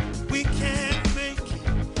it, we can't make it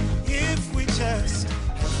if we just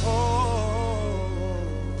have hope.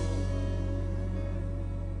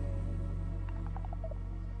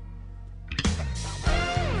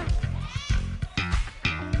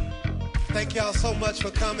 Thank y'all so much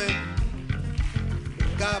for coming.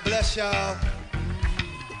 God bless y'all.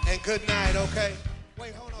 And good night, okay?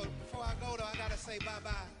 Wait, hold on. Before I go, though, I gotta say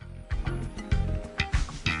bye-bye.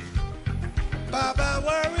 Bye-bye,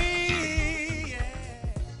 worry. Yeah.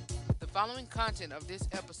 The following content of this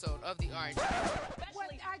episode of the RH.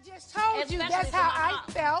 What I just told you, that's how I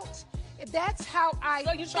felt. That's how I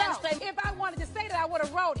So you trying felt. to say- If I wanted to say that, I would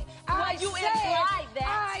have wrote it. You implied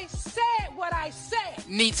that. I said what I said.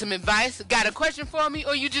 Need some advice? Got a question for me?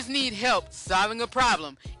 Or you just need help solving a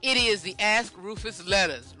problem? It is the Ask Rufus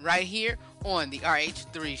Letters right here on the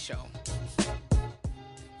RH3 Show.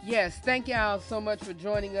 Yes, thank y'all so much for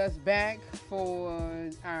joining us back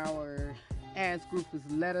for our Ask Rufus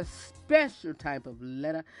Letter, special type of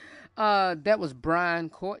letter. That was Brian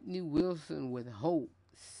Courtney Wilson with Hope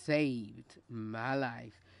Saved My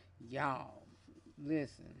Life. Y'all,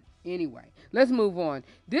 listen. Anyway, let's move on.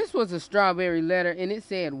 This was a strawberry letter, and it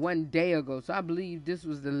said 1 day ago, so I believe this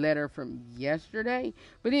was the letter from yesterday.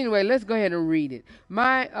 But anyway, let's go ahead and read it.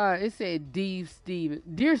 It said, Dear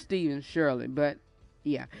Stephen Shirley, but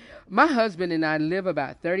yeah. My husband and I live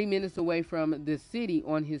about 30 minutes away from the city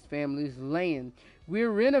on his family's land.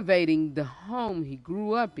 We're renovating the home he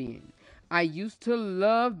grew up in. I used to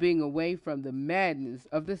love being away from the madness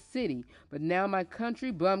of the city, but now my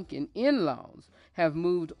country bumpkin in-laws have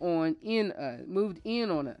moved in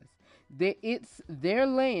on us. It's their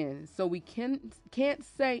land, so we can't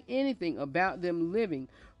say anything about them living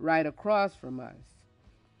right across from us.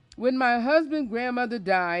 When my husband's grandmother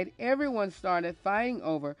died, everyone started fighting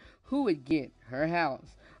over who would get her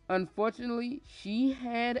house. Unfortunately, she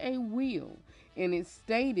had a will, and it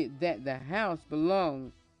stated that the house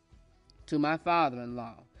belonged to my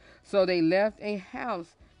father-in-law. So they left a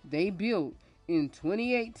house they built in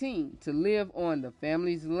 2018 to live on the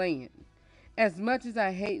family's land. As much as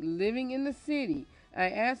I hate living in the city, I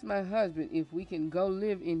asked my husband if we can go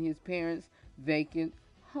live in his parents' vacant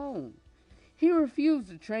home. He refused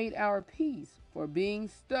to trade our peace for being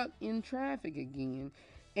stuck in traffic again,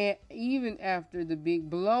 and even after the big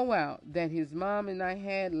blowout that his mom and I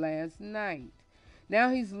had last night. Now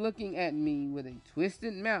he's looking at me with a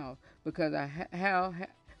twisted mouth because of how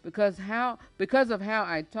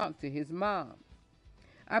I talk to his mom.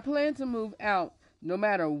 I plan to move out no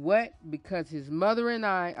matter what, because his mother and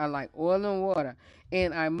I are like oil and water,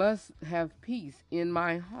 and I must have peace in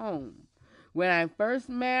my home. When I first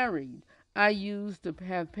married, I used to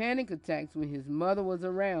have panic attacks when his mother was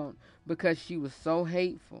around because she was so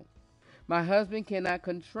hateful. My husband cannot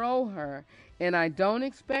control her, and I don't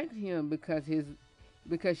expect him because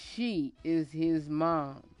she is his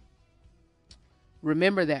mom.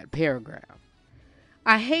 Remember that paragraph.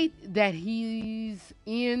 I hate that he's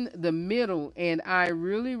in the middle, and I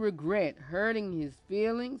really regret hurting his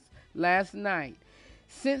feelings last night.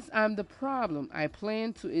 Since I'm the problem, I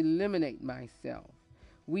plan to eliminate myself.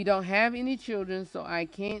 We don't have any children, so I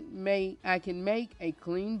can make a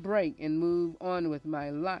clean break and move on with my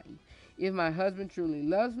life. If my husband truly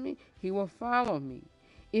loves me, he will follow me.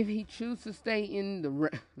 If he chooses to stay in the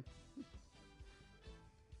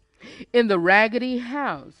in the raggedy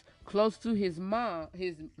house close to his mama,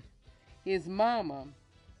 if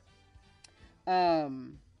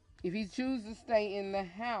he chooses to stay in the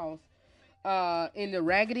house, in the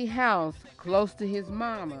raggedy house close to his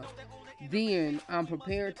mama, then I'm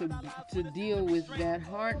prepared to deal with that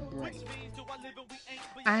heartbreak.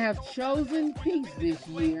 I have chosen peace this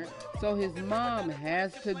year, so his mom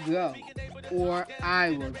has to go, or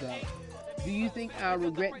I will go. Do you think I'll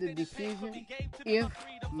regret the decision if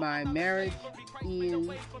my marriage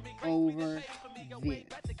ends over this?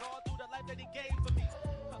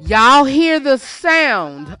 Y'all hear the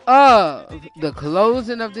sound of the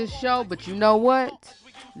closing of this show, but you know what?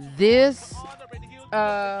 This,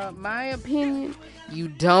 my opinion, you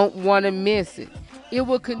don't want to miss it. It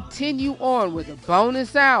will continue on with a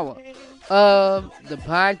bonus hour of the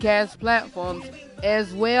podcast platforms,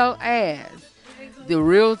 as well as the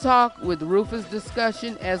Real Talk with Rufus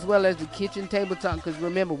discussion, as well as the Kitchen Table Talk, because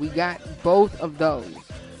remember, we got both of those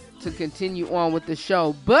to continue on with the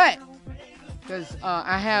show. But because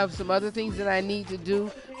I have some other things that I need to do,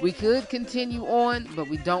 we could continue on, but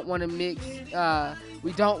we don't want to mix.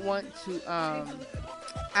 We don't want to.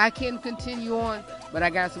 I can continue on, but I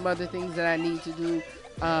got some other things that I need to do.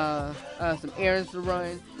 Some errands to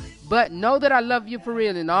run. But know that I love you for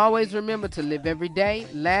real, and always remember to live every day,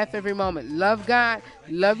 laugh every moment, love God,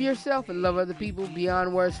 love yourself, and love other people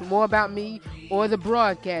beyond words. For more about me or the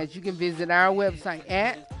broadcast, you can visit our website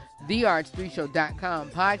at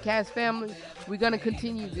therh3show.com. Podcast family, we're going to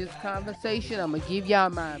continue this conversation. I'm going to give y'all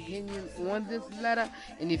my opinion on this letter,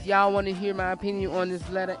 and if y'all want to hear my opinion on this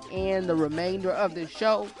letter and the remainder of the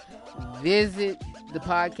show, visit the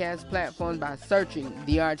podcast platform by searching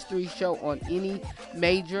The RH3 Show on any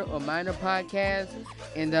major or minor podcast.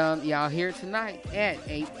 And y'all hear it tonight at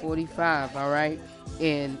 8:45, all right?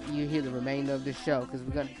 And you hear the remainder of the show because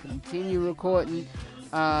we're going to continue recording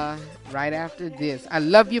right after this. I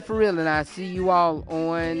love you for real, and I'll see you all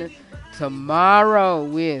on tomorrow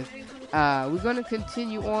with, we're going to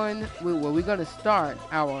continue on, we're going to start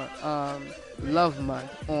our love month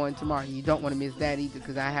on tomorrow. You don't want to miss that either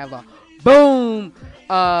because I have a boom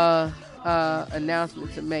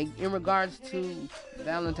announcement to make in regards to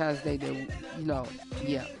Valentine's Day. That,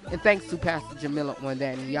 yeah. And thanks to Pastor Jamila on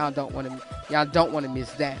that. And y'all don't want to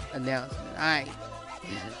miss that announcement. All right,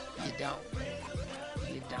 you don't.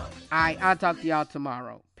 All right, I'll talk to y'all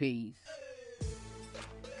tomorrow. Peace.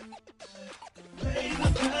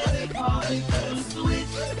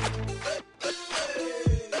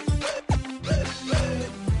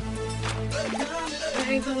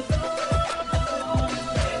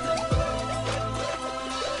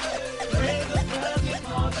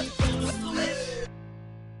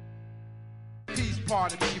 Peace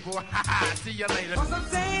party people. See you later. 'Cause I'm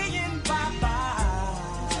saying bye-bye.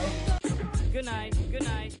 Good night. Good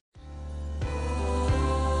night.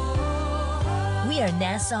 We are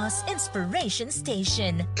Nassau's inspiration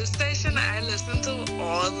station. The station I listen to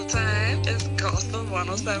all the time is Gospel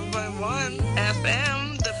 107.1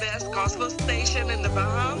 FM, the best gospel station in the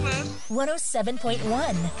Bahamas.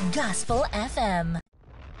 107.1 Gospel FM.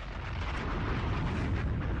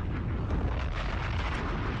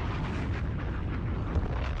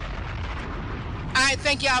 All right,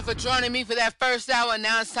 thank y'all for joining me for that first hour.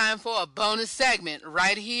 Now it's time for a bonus segment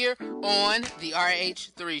right here on the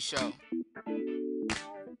RH3 Show.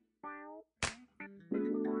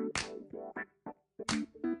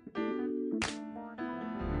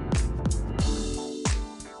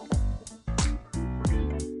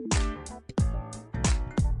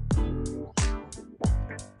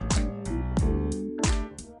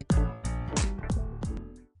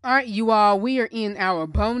 All right, you all, we are in our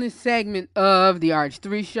bonus segment of the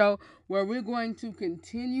RH3 Show, where we're going to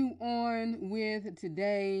continue on with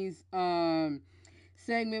today's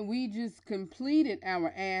segment. We just completed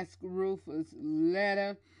our Ask Rufus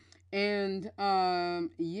letter, And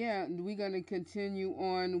yeah, we're gonna continue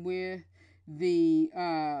on with the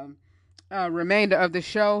remainder of the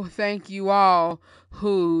show. Thank you all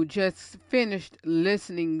who just finished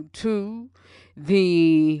listening to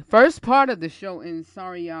the first part of the show. And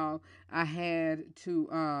sorry, y'all, I had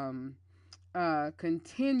to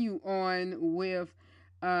continue on with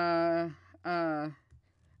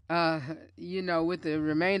with the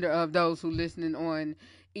remainder of those who listening on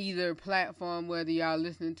either platform, whether y'all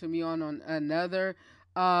listening to me on another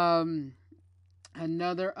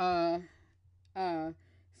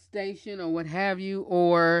station or what have you,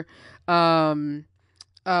 or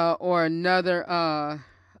another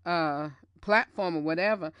platform or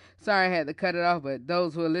whatever. Sorry I had to cut it off, but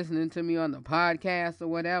those who are listening to me on the podcast or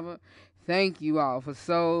whatever, thank you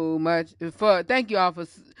so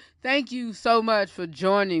much for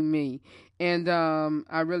joining me. And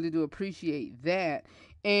I really do appreciate that.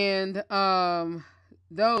 And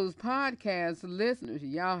those podcast listeners,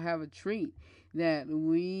 y'all have a treat that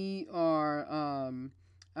we are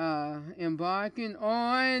embarking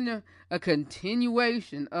on a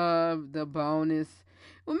continuation of the bonus.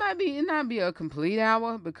 It might be a complete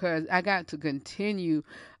hour because I got to continue.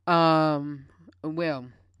 I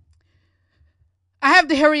have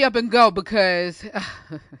to hurry up and go because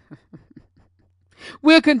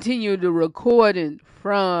we'll continue the recording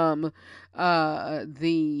from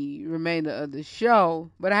the remainder of the show,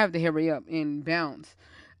 but I have to hurry up and bounce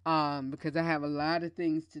because I have a lot of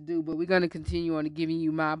things to do. But we're going to continue on to giving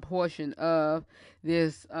you my portion of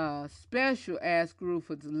this special Ask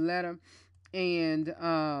Rufus letter and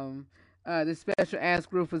the special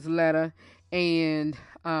Ask Rufus letter. And,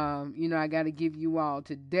 I got to give you all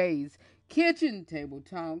today's kitchen table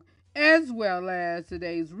talk as well as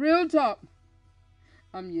today's real talk.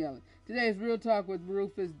 I'm yelling. Today's Real Talk with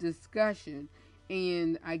Rufus discussion,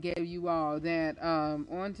 and I gave you all that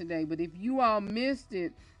on today. But if you all missed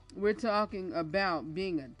it, we're talking about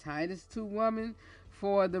being a Titus 2 woman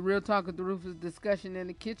for the Real Talk with the Rufus discussion and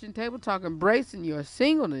the kitchen table talk, embracing your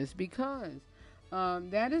singleness, because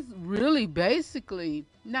that is really basically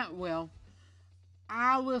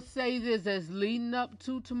I will say this as leading up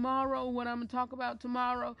to tomorrow, what I'm going to talk about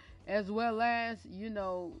tomorrow, as well as,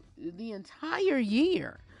 the entire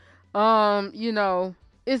year. It's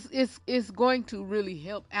going to really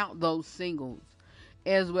help out those singles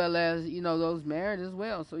as well as, those married as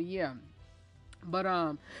well. So yeah. But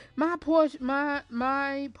my part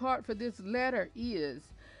for this letter is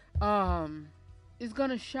it's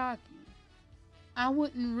gonna shock you. I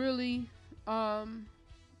wouldn't really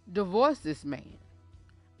divorce this man.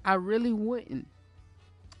 I really wouldn't.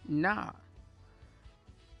 Nah.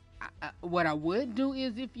 What I would do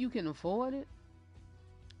is, if you can afford it,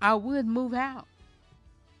 I would move out.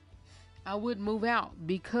 I would move out,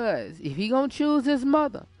 because if he gonna choose his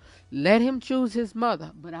mother, let him choose his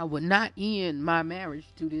mother. But I would not end my marriage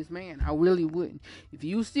to this man. I really wouldn't. If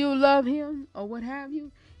you still love him or what have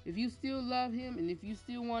you, if you still love him and if you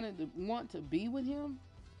still want to be with him,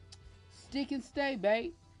 stick and stay,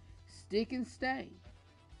 babe. Stick and stay.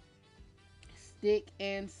 Stick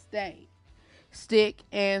and stay. Stick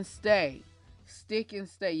and stay. Stick and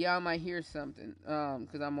stay. Y'all might hear something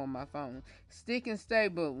because I'm on my phone. Stick and stay,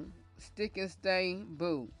 boo. Stick and stay,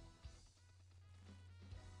 boo.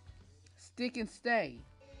 Stick and stay.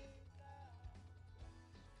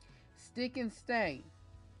 Stick and stay.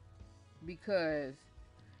 Because,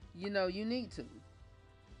 you need to.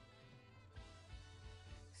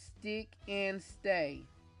 Stick and stay.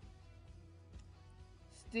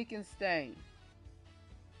 Stick and stay.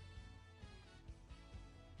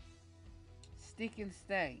 Stick and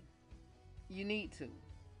stay. You need to.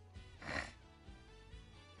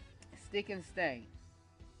 Stick and stay.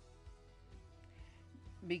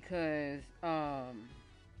 Because,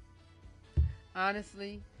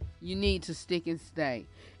 honestly, you need to stick and stay.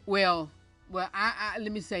 Well, I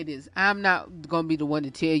let me say this. I'm not going to be the one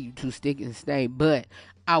to tell you to stick and stay, but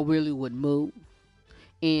I really would move.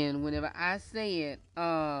 And whenever I say it,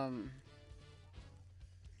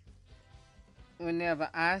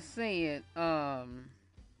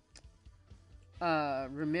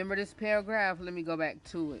 remember this paragraph. Let me go back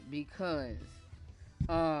to it because,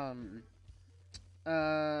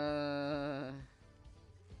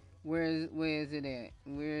 where is it at?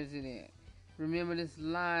 Where is it at? Remember this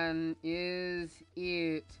line. Is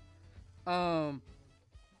it, where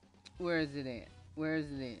is it at? Where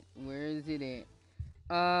is it at? Where is it at?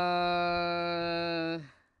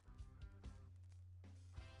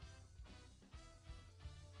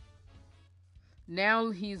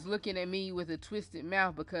 Now he's looking at me with a twisted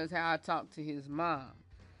mouth because how I talk to his mom.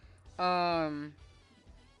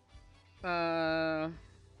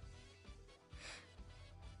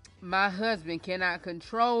 my husband cannot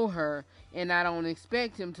control her, and I don't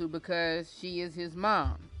expect him to because she is his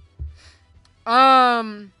mom.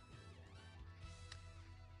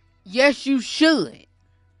 Yes, you should.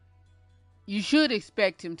 You should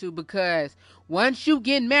expect him to, because once you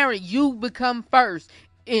get married, you become first.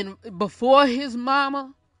 And before his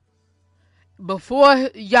mama, before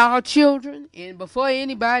y'all children, and before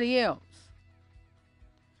anybody else.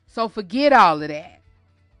 So forget all of that.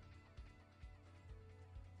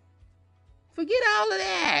 Forget all of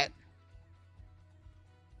that.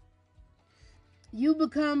 You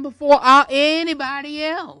become before anybody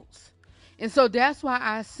else. And so that's why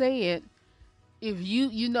I said, if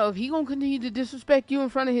if he gonna continue to disrespect you in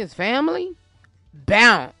front of his family,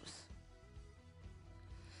 bounce.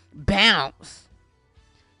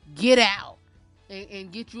 Get out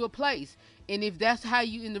and get you a place. And if that's how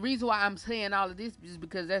you, and the reason why I'm saying all of this is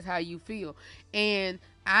because that's how you feel. And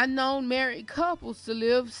I know married couples to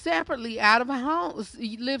live separately out of a home,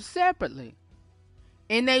 live separately.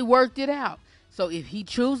 And they worked it out. So if he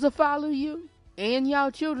chooses to follow you and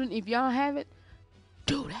y'all children, if y'all have it,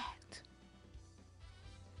 do that.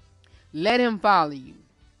 Let him follow you.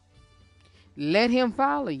 Let him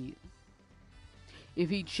follow you. If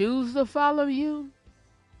he chooses to follow you,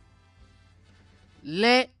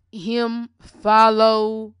 let him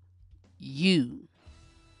follow you.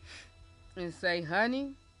 And say,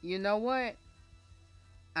 honey, you know what?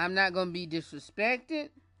 I'm not going to be disrespected.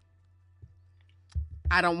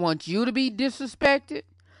 I don't want you to be disrespected.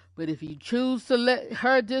 But if you choose to let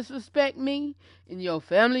her disrespect me and your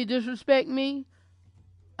family disrespect me,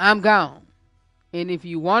 I'm gone. And if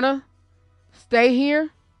you want to stay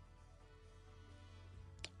here,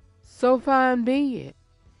 so fine be it.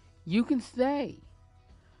 You can stay.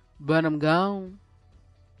 But I'm gone.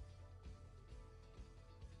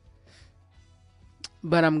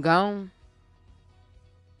 But I'm gone.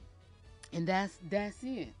 And that's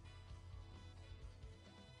it.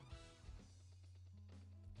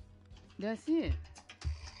 That's it.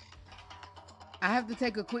 I have to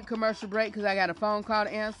take a quick commercial break because I got a phone call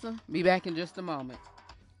to answer. Be back in just a moment.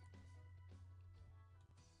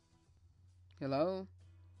 Hello?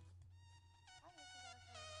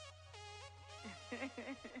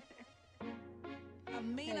 I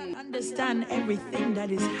may not understand everything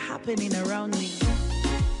that is happening around me,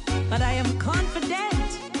 but I am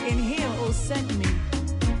confident in Him who sent me,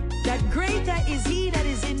 that greater is He that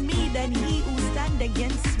is in me than he who stand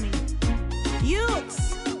against me.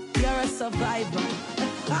 Youths, you're a survivor.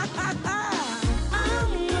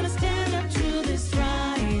 I'm gonna stand up to this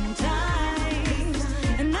trying time,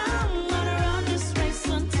 and I'm gonna run this race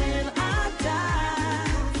until I die.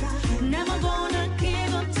 Never gonna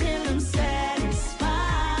give until I'm satisfied.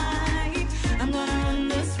 I'm gonna run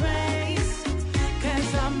this race,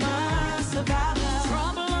 'cause I'm a survivor.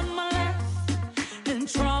 Trouble on my left and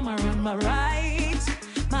trauma on my right.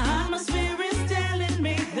 My atmosphere is telling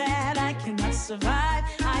me that I cannot survive.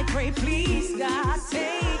 I pray, please, God,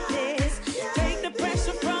 take this. Take the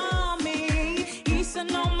pressure from me. He said,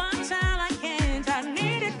 no, my child, I can't. I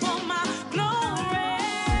need it for my glory.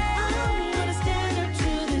 I'm gonna stand up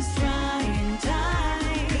to this trying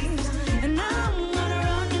times, and I'm gonna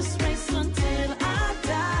run this race until I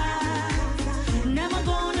die. Never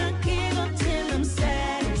gonna give until I'm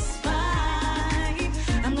satisfied.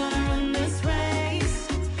 I'm gonna run this race,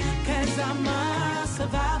 'cause I'm a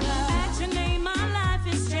survivor. At your name, my life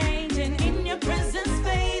is changing. In your presence,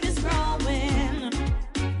 faith is growing.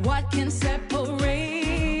 What can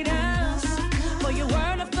separate us? For your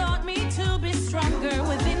word have taught me to be stronger.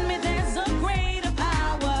 Within me, there's a greater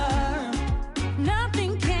power.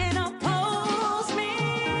 Nothing can oppose me.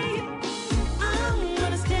 I'm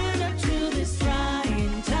gonna stand up to this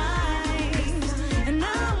trying times, and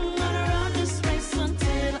I'm gonna run this race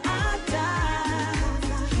until I die.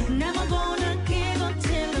 Never gonna give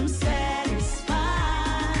until I'm satisfied.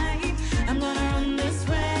 I'm gonna run this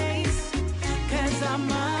race, 'cause I'm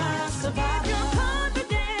a survivor. You're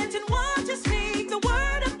confident in what you speak, the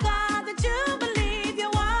word of God that you believe.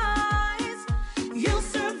 You're wise, you'll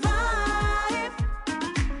survive.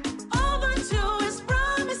 Over to His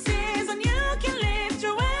promises, and you can live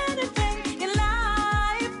through anything in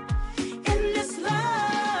life. In this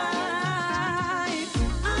life,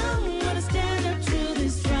 I'm gonna stand up to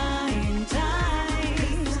this trying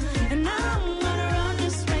times, and I'm gonna run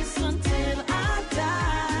this race until I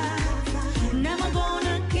die. Never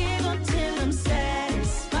gonna give until I'm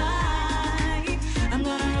satisfied. I'm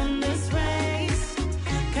gonna run this race,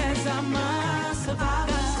 'cause I'm a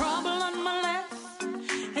survivor. Trouble on my left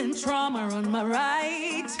and trauma on my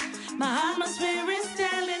right. My atmosphere is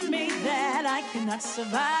telling me that I cannot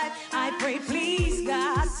survive. I pray, please,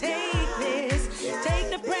 God, take this. Take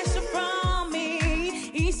the pressure from me.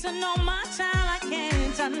 Easing on my child, I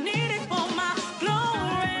can't. I need it for my glory.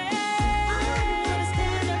 I'm gonna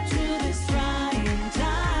stand up to this trying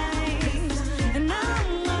times, and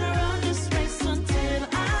I'm gonna run this race until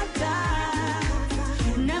I die.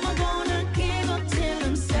 Never gonna give up till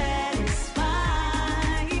I'm satisfied.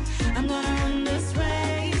 I'm gonna run this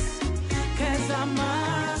race, 'cause I'm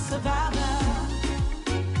a survivor.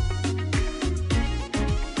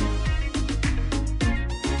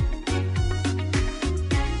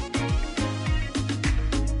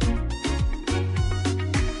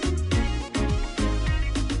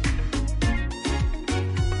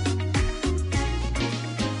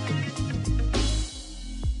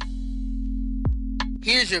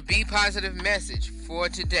 Here's your Be Positive message for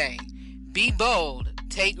today. Be bold,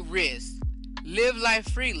 take risks, live life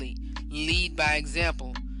freely, lead by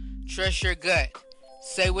example, trust your gut,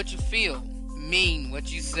 say what you feel, mean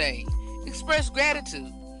what you say, express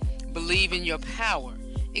gratitude, believe in your power,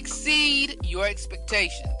 exceed your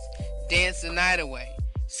expectations, dance the night away,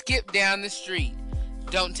 skip down the street,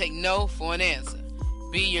 don't take no for an answer,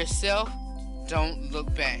 be yourself, don't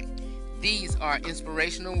look back. These are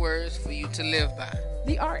inspirational words for you to live by.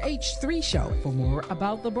 The RH3 Show. For more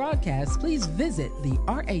about the broadcast, please visit the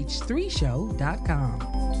rh3show.com.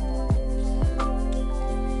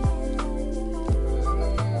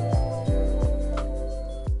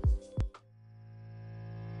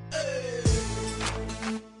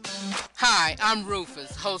 Hi, I'm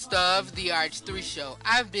Rufus, host of The RH3 Show.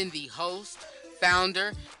 I've been the host,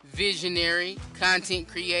 founder, visionary, content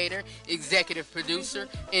creator, executive producer,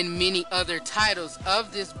 and many other titles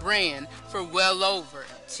of this brand for well over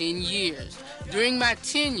 10 years. During my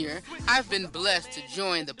tenure, I've been blessed to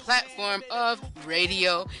join the platform of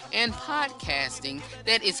radio and podcasting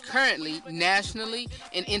that is currently nationally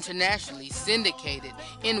and internationally syndicated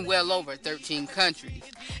in well over 13 countries.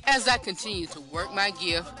 As I continue to work my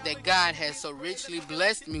gift that God has so richly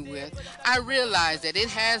blessed me with, I realize that it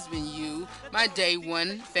has been you, my day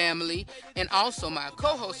one family, and also my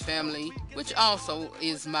co-host family, which also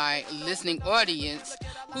is my listening audience,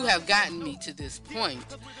 who have gotten me to this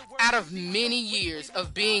point. Out of many years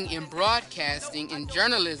of being in broadcasting and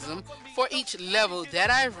journalism, for each level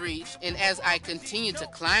that I've reached, and as I continue to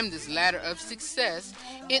climb this ladder of success,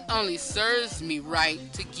 it only serves me right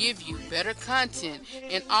to give you better content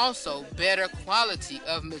and also better quality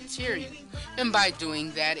of material. And by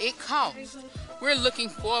doing that, it costs. We're looking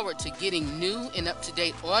forward to getting new and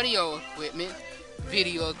up-to-date audio equipment,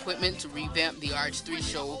 video equipment to revamp the RH3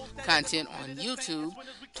 Show content on YouTube,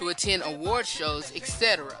 to attend award shows,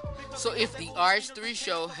 etc. So if the RH3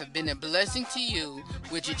 Show have been a blessing to you,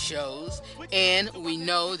 which it shows, and we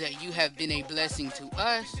know that you have been a blessing to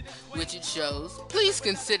us, which it shows, please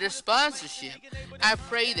consider sponsorship. I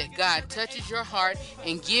pray that God touches your heart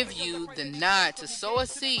and give you the nod to sow a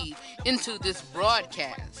seed into this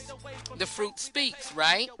broadcast. The fruit speaks,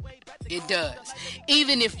 right? It does.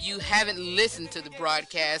 Even if you haven't listened to the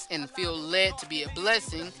broadcast and feel led to be a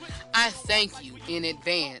blessing, I thank you in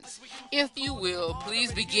advance. If you will,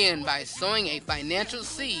 please begin by sowing a financial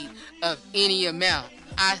seed of any amount.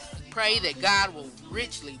 I pray that God will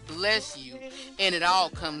richly bless you and it all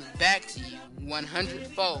comes back to you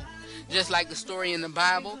 100-fold. Just like the story in the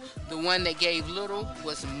Bible, the one that gave little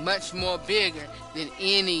was much more bigger than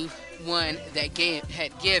anyone that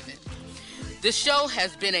had given. The show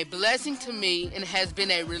has been a blessing to me and has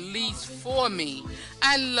been a release for me.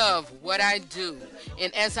 I love what I do.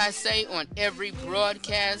 And as I say on every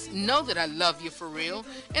broadcast, know that I love you for real.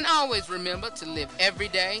 And always remember to live every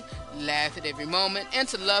day, laugh at every moment, and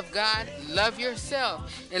to love God, love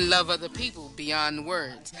yourself, and love other people beyond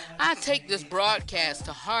words. I take this broadcast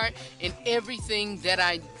to heart in everything that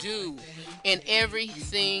I do. And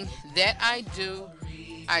everything that I do,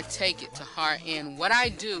 I take it to heart, and what I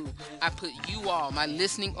do, I put you all, my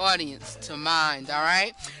listening audience, to mind, all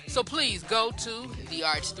right? So please go to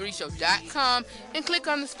therh3show.com and click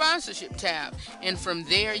on the sponsorship tab, and from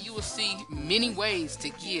there you will see many ways to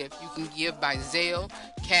give. You can give by Zelle,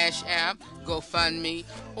 Cash App, GoFundMe,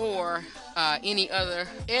 or any other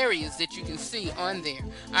areas that you can see on there.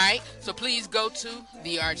 All right, so please go to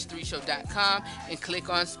therh3show.com and click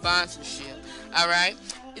on sponsorship. All right,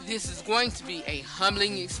 this is going to be a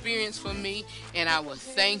humbling experience for me, and I will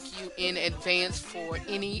thank you in advance for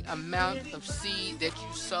any amount of seed that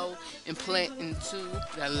you sow and plant into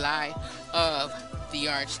the life of the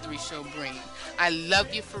RH3 Show brand. I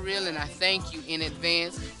love you for real, and I thank you in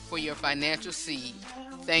advance for your financial seed.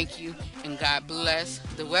 Thank you, and God bless.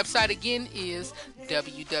 The website again is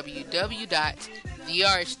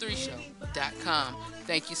www.therh3show.com.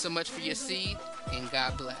 Thank you so much for your seed, and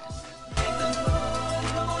God bless.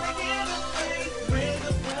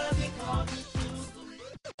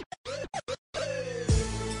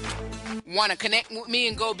 Want to connect with me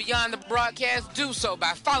and go beyond the broadcast? Do so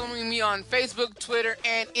by following me on Facebook, Twitter,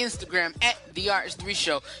 and Instagram at The RH3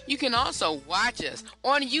 Show. You can also watch us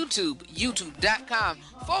on YouTube,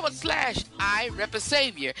 youtube.com/I Rep a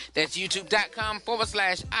Savior. That's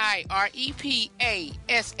youtube.com/I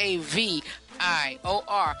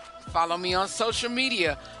REPASAVIOR. Follow me on social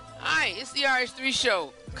media. Hi, it's The RH3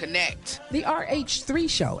 Show. Connect. The RH3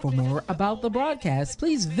 Show. For more about the broadcast,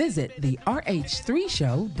 please visit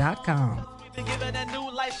therh3show.com. Given a new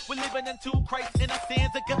life, we're living into Christ in our sins.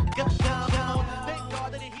 Thank God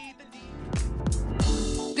that he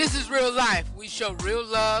This is real life. We show real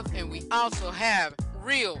love, and we also have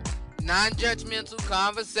real, non-judgmental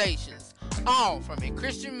conversations, all from a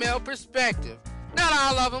Christian male perspective. Not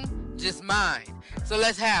all of them, just mine. So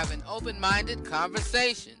let's have an open-minded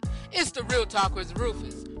conversation. It's the Real Talk with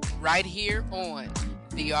Rufus, right here on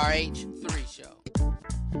the RH3 Show.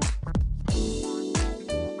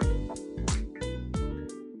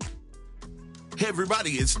 Hey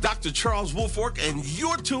everybody, it's Dr. Charles Woolfork, and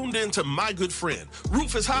you're tuned in to my good friend,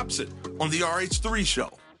 Rufus Hobson, on the RH3 Show.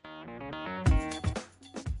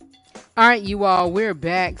 All right, you all, we're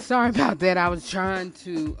back. Sorry about that. I was trying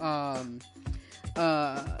to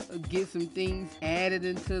get some things added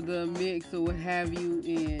into the mix or what have you,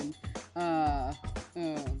 and I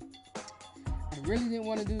really didn't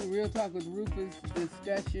want to do the Real Talk with Rufus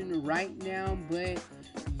discussion right now, but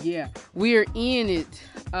yeah, we're in it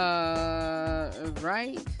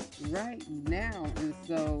right now, and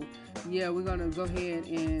so yeah, we're gonna go ahead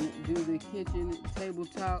and do the kitchen table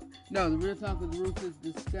talk. No, the Real Talk with Rufus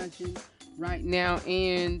discussion right now,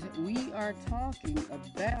 and we are talking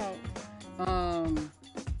about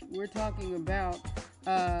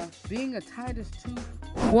being a Titus 2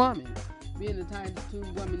 woman. Being a Titus 2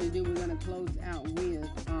 woman, and then we're going to close out with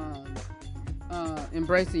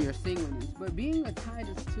embracing your singleness. But being a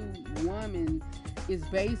Titus 2 woman is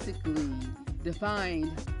basically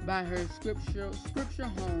defined by her scripture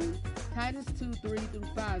home. Titus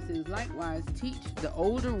 2:3-5 says, likewise, teach the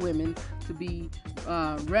older women to be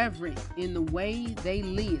reverent in the way they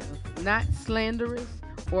live, not slanderous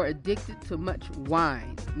or addicted to much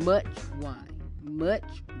wine, but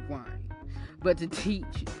to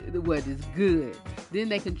teach what is good. Then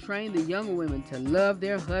they can train the younger women to love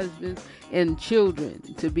their husbands and children,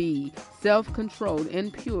 to be self-controlled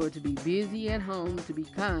and pure, to be busy at home, to be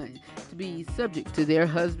kind, to be subject to their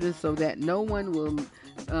husbands, so that no one will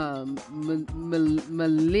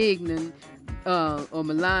malign or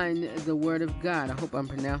malign the word of God. I hope I'm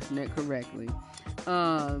pronouncing that correctly.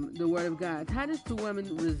 The word of God. Titus 2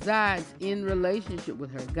 woman resides in relationship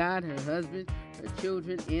with her God, her husband, her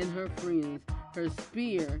children, and her friends. Her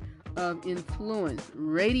sphere of influence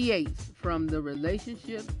radiates from the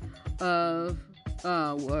relationship of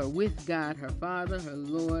or with God, her Father, her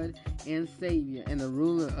Lord and Savior, and the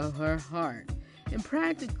ruler of her heart. And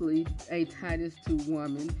practically, a Titus 2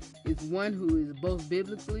 woman is one who is both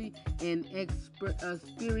biblically and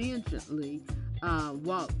experientially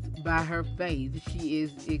walked by her faith. She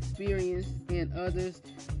is experienced, and others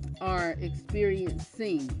are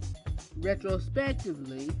experiencing.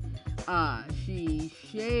 Retrospectively, she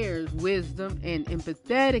shares wisdom and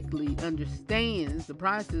empathetically understands the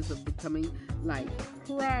process of becoming like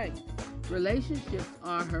Christ. Relationships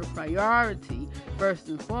are her priority. First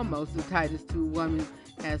and foremost, the Titus 2 woman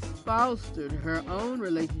has fostered her own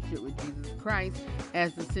relationship with Jesus Christ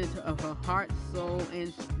as the center of her heart, soul,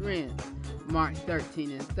 and strength. Mark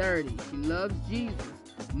 13:30. She loves Jesus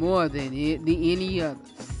more than any other.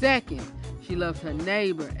 Second, she loves her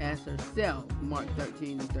neighbor as herself. Mark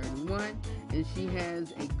 13:31. And she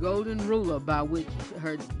has a golden ruler by which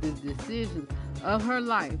the decisions of her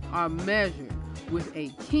life are measured with a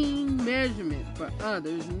keen measurement for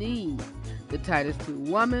others' needs. The Titus 2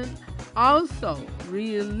 woman also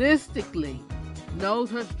realistically knows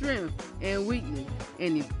her strength and weakness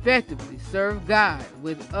and effectively serves God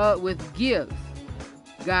with gifts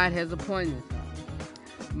God has appointed her.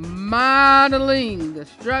 Modeling the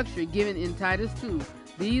structure given in Titus 2,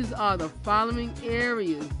 these are the following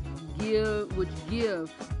areas which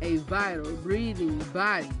give a vital, breathing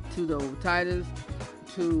body to the Titus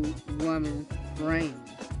 2 woman's brain.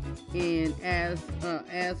 And as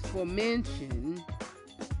for mention,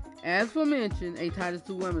 a Titus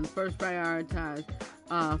 2 woman first prioritizes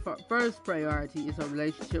First priority is her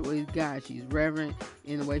relationship with God. She's reverent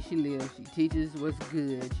in the way she lives. She teaches what's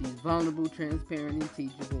good. She's vulnerable, transparent, and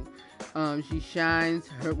teachable. She shines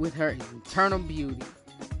with her eternal beauty.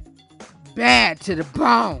 Bad to the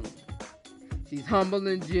bone. She's humble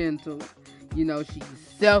and gentle. She's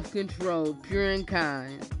self-controlled, pure and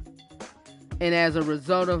kind. And as a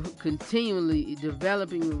result of continually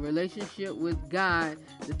developing a relationship with God,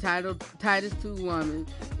 the Titus 2 woman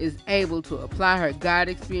is able to apply her God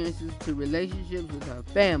experiences to relationships with her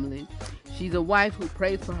family. She's a wife who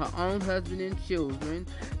prays for her own husband and children.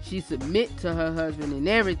 She submits to her husband in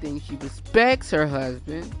everything. She respects her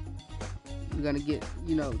husband. We're going to get,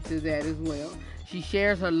 to that as well. She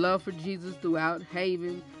shares her love for Jesus throughout the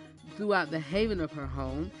haven of her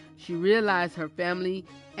home. She realized her family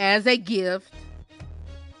as a gift.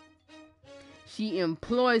 She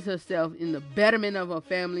employs herself in the betterment of her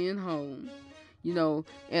family and home,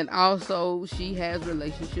 and also she has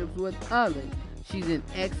relationships with others. She's an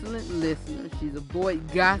excellent listener. She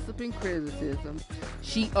avoids gossip and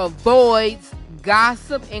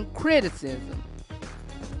criticism.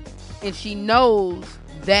 And she knows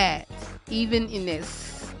that even in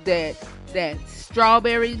that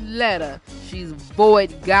strawberry letter, she's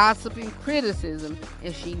avoid gossip and criticism,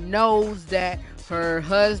 and she knows that her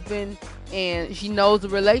husband, and she knows the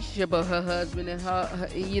relationship of her husband and her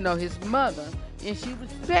his mother, and she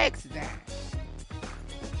respects that.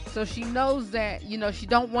 So she knows that, she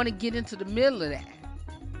don't want to get into the middle of that,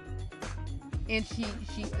 and she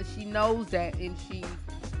knows that, and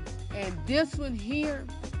this one here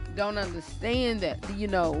don't understand that,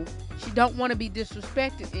 she don't want to be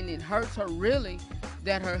disrespected, and it hurts her really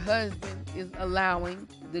that her husband is allowing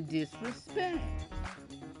the disrespect.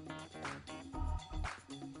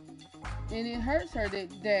 And it hurts her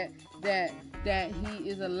that he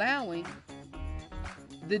is allowing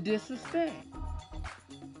the disrespect.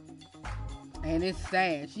 And it's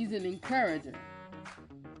sad. She's an encourager.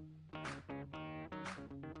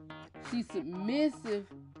 She's submissive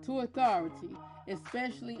to authority,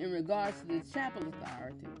 especially in regards to the chapel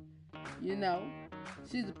authority.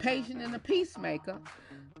 She's a patient and a peacemaker.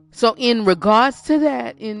 So in regards to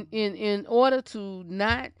that, in order to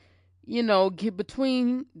not, get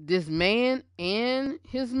between this man and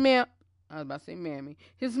his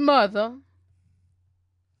his mother,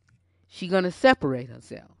 she's gonna separate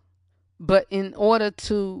herself. But in order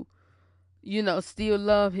to, still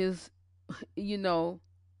love his, her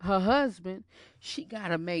husband, she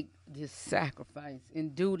gotta make this sacrifice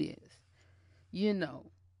and do this,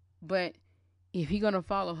 But if he gonna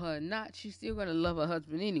follow her or not, she's still gonna love her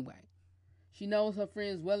husband anyway. She knows her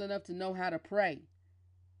friends well enough to know how to pray.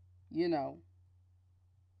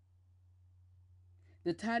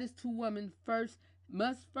 The Titus 2 woman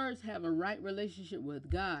must first have a right relationship with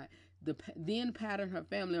God, then pattern her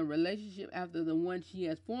family a relationship after the one she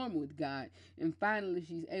has formed with God, and finally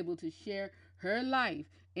she's able to share her life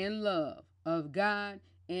and love of God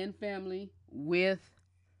and family with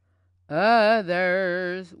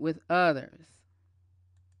others.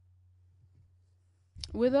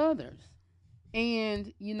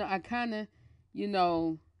 And I kind of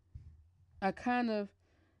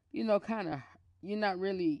you're not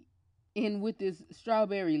really in with this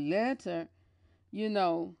strawberry letter.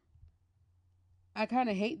 I kind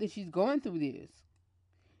of hate that she's going through this,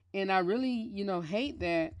 and I really hate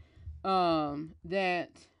that that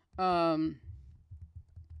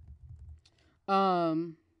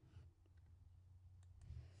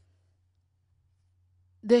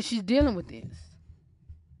she's dealing with this.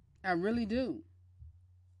 I really do.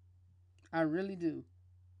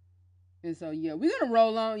 And so, yeah, we're going to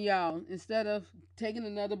roll on, y'all. Instead of taking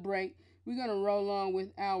another break, we're going to roll on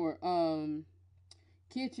with our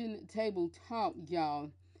kitchen table talk,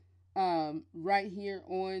 y'all. Right here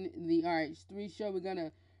on the RH3 show. We're going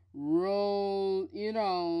to roll it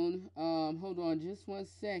on. Hold on just 1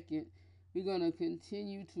 second. We're going to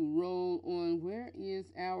continue to roll on. Where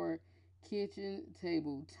is our kitchen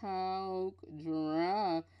table talk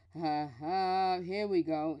drop? Here we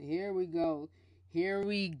go.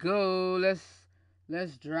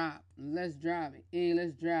 Let's drop it. Hey,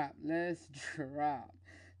 let's drop.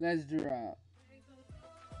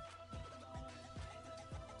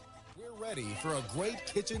 We're ready for a great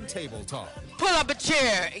kitchen table talk. Pull up a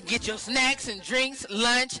chair and get your snacks and drinks,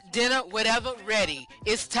 lunch, dinner, whatever ready.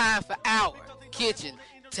 It's time for our kitchen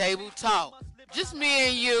table talk. Just me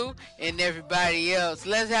and you and everybody else.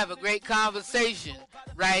 Let's have a great conversation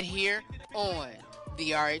right here on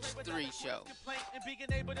the RH3 show.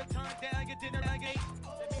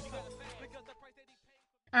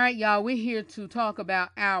 All right, y'all, we're here to talk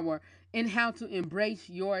about and how to embrace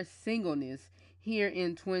your singleness here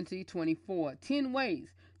in 2024. 10 ways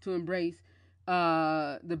to embrace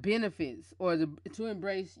the benefits or to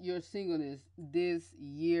embrace your singleness this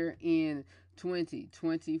year in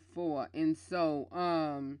 2024. And so,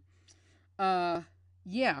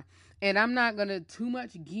 yeah. And I'm not gonna too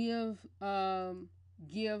much give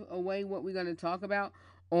away what we're gonna talk about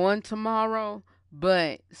on tomorrow,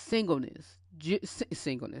 but singleness,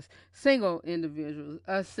 single individuals,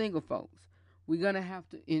 single folks. We're going to have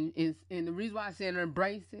to, and the reason why I said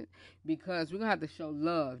embrace it, because we're going to have to show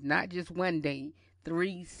love, not just one day,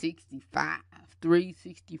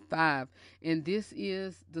 365. And this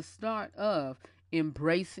is the start of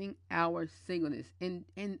embracing our singleness. And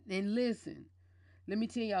listen, let me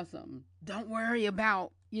tell y'all something. Don't worry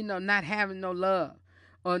about, not having no love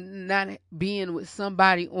or not being with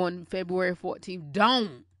somebody on February 14th.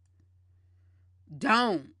 Don't.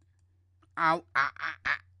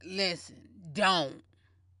 Listen. Don't.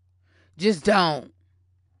 Just don't.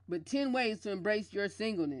 But 10 ways to embrace your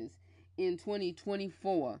singleness in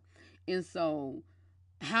 2024. And so,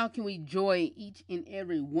 how can we enjoy each and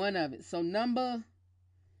every one of it? So, number,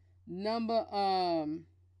 wait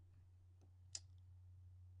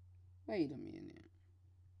a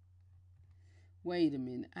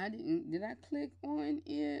minute. Did I click on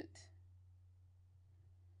it?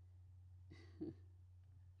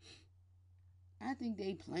 I think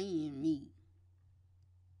they playing me.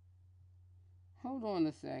 Hold on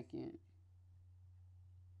a second.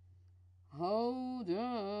 Hold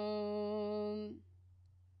on.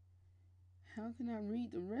 How can I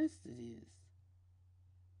read the rest of this?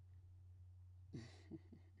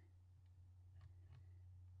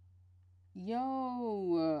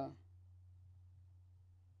 Yo.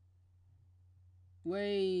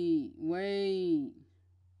 Wait.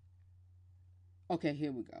 Okay,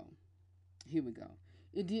 here we go.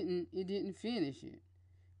 It didn't finish it.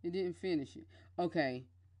 Okay.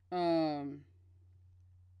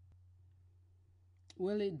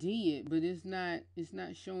 Well, it did, but it's not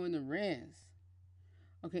showing the rest.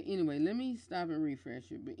 Okay, anyway, let me stop and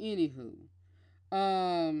refresh it. But anywho,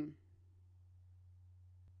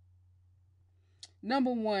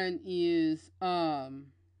 number one is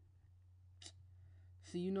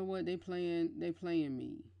see, you know what? They playing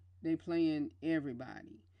me. They playing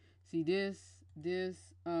everybody. See this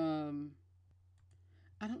I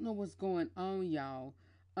don't know what's going on, y'all.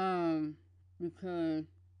 Because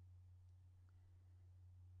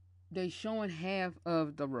they showing half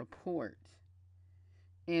of the report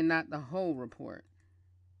and not the whole report.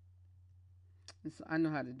 And so I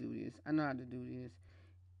know how to do this.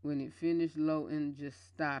 When it finishes loading, just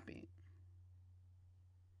stop it.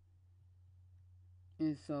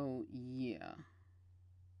 And so, yeah.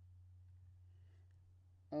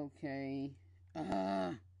 Okay.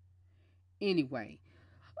 Anyway,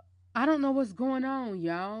 I don't know what's going on,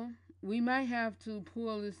 y'all. We might have to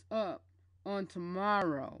pull this up on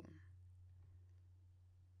tomorrow.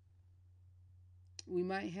 We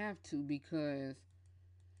might have to, because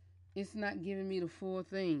it's not giving me the full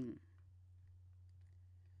thing.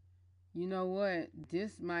 You know what?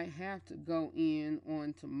 This might have to go in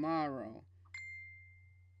on tomorrow.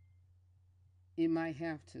 It might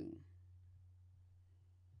have to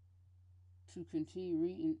continue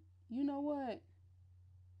reading. You know what?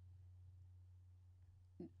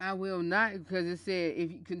 I will not, because it said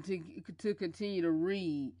if you continue to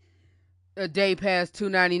read a day past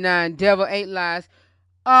 299, Devil Eight Lies.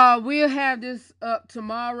 We'll have this up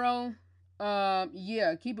tomorrow.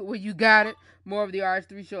 Yeah, keep it where you got it. More of the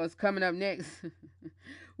RH3 show is coming up next.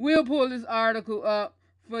 We'll pull this article up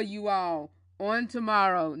for you all on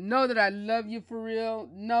tomorrow. Know that I love you for real.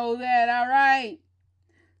 Know that, all right?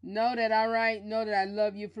 Know that, all right? Know that I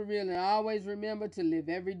love you for real. And always remember to live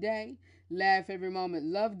every day, laugh every moment,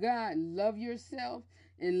 love God, love yourself,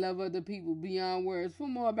 and love other people beyond words. For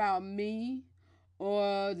more about me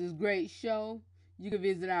or this great show, you can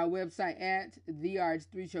visit our website at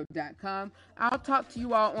therh3show.com. I'll talk to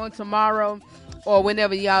you all on tomorrow or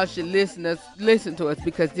whenever y'all should listen to us,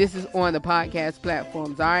 because this is on the podcast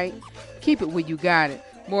platforms, all right? Keep it where you got it.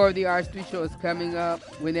 More of the RH3 show is coming up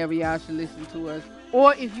whenever y'all should listen to us.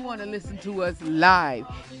 Or if you want to listen to us live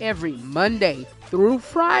every Monday through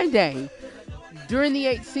Friday during the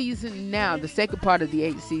 8th season now, the second part of the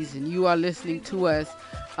 8th season, you are listening to us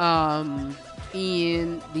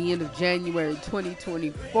in the end of January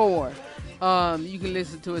 2024. You can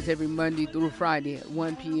listen to us every Monday through Friday at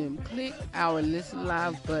 1 p.m. Click our Listen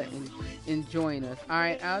Live button and join us. All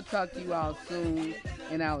right, I'll talk to you all soon,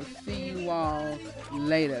 and I will see you all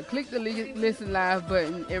later. Click the Listen Live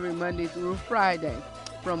button every Monday through Friday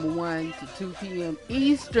from 1 to 2 p.m.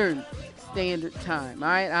 Eastern Standard Time. All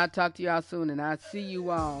right, I'll talk to y'all soon, and I'll see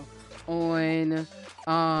you all on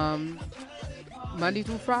Monday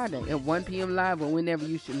through Friday at 1 p.m. live or whenever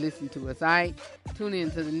you should listen to us. All right, tune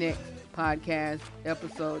in to the next podcast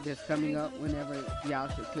episode that's coming up whenever y'all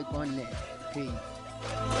should click on next. Peace.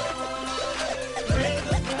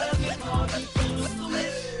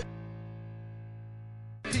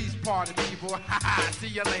 Peace party people. See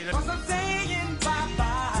you later. I'm saying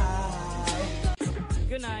bye-bye.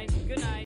 Good night. Good night.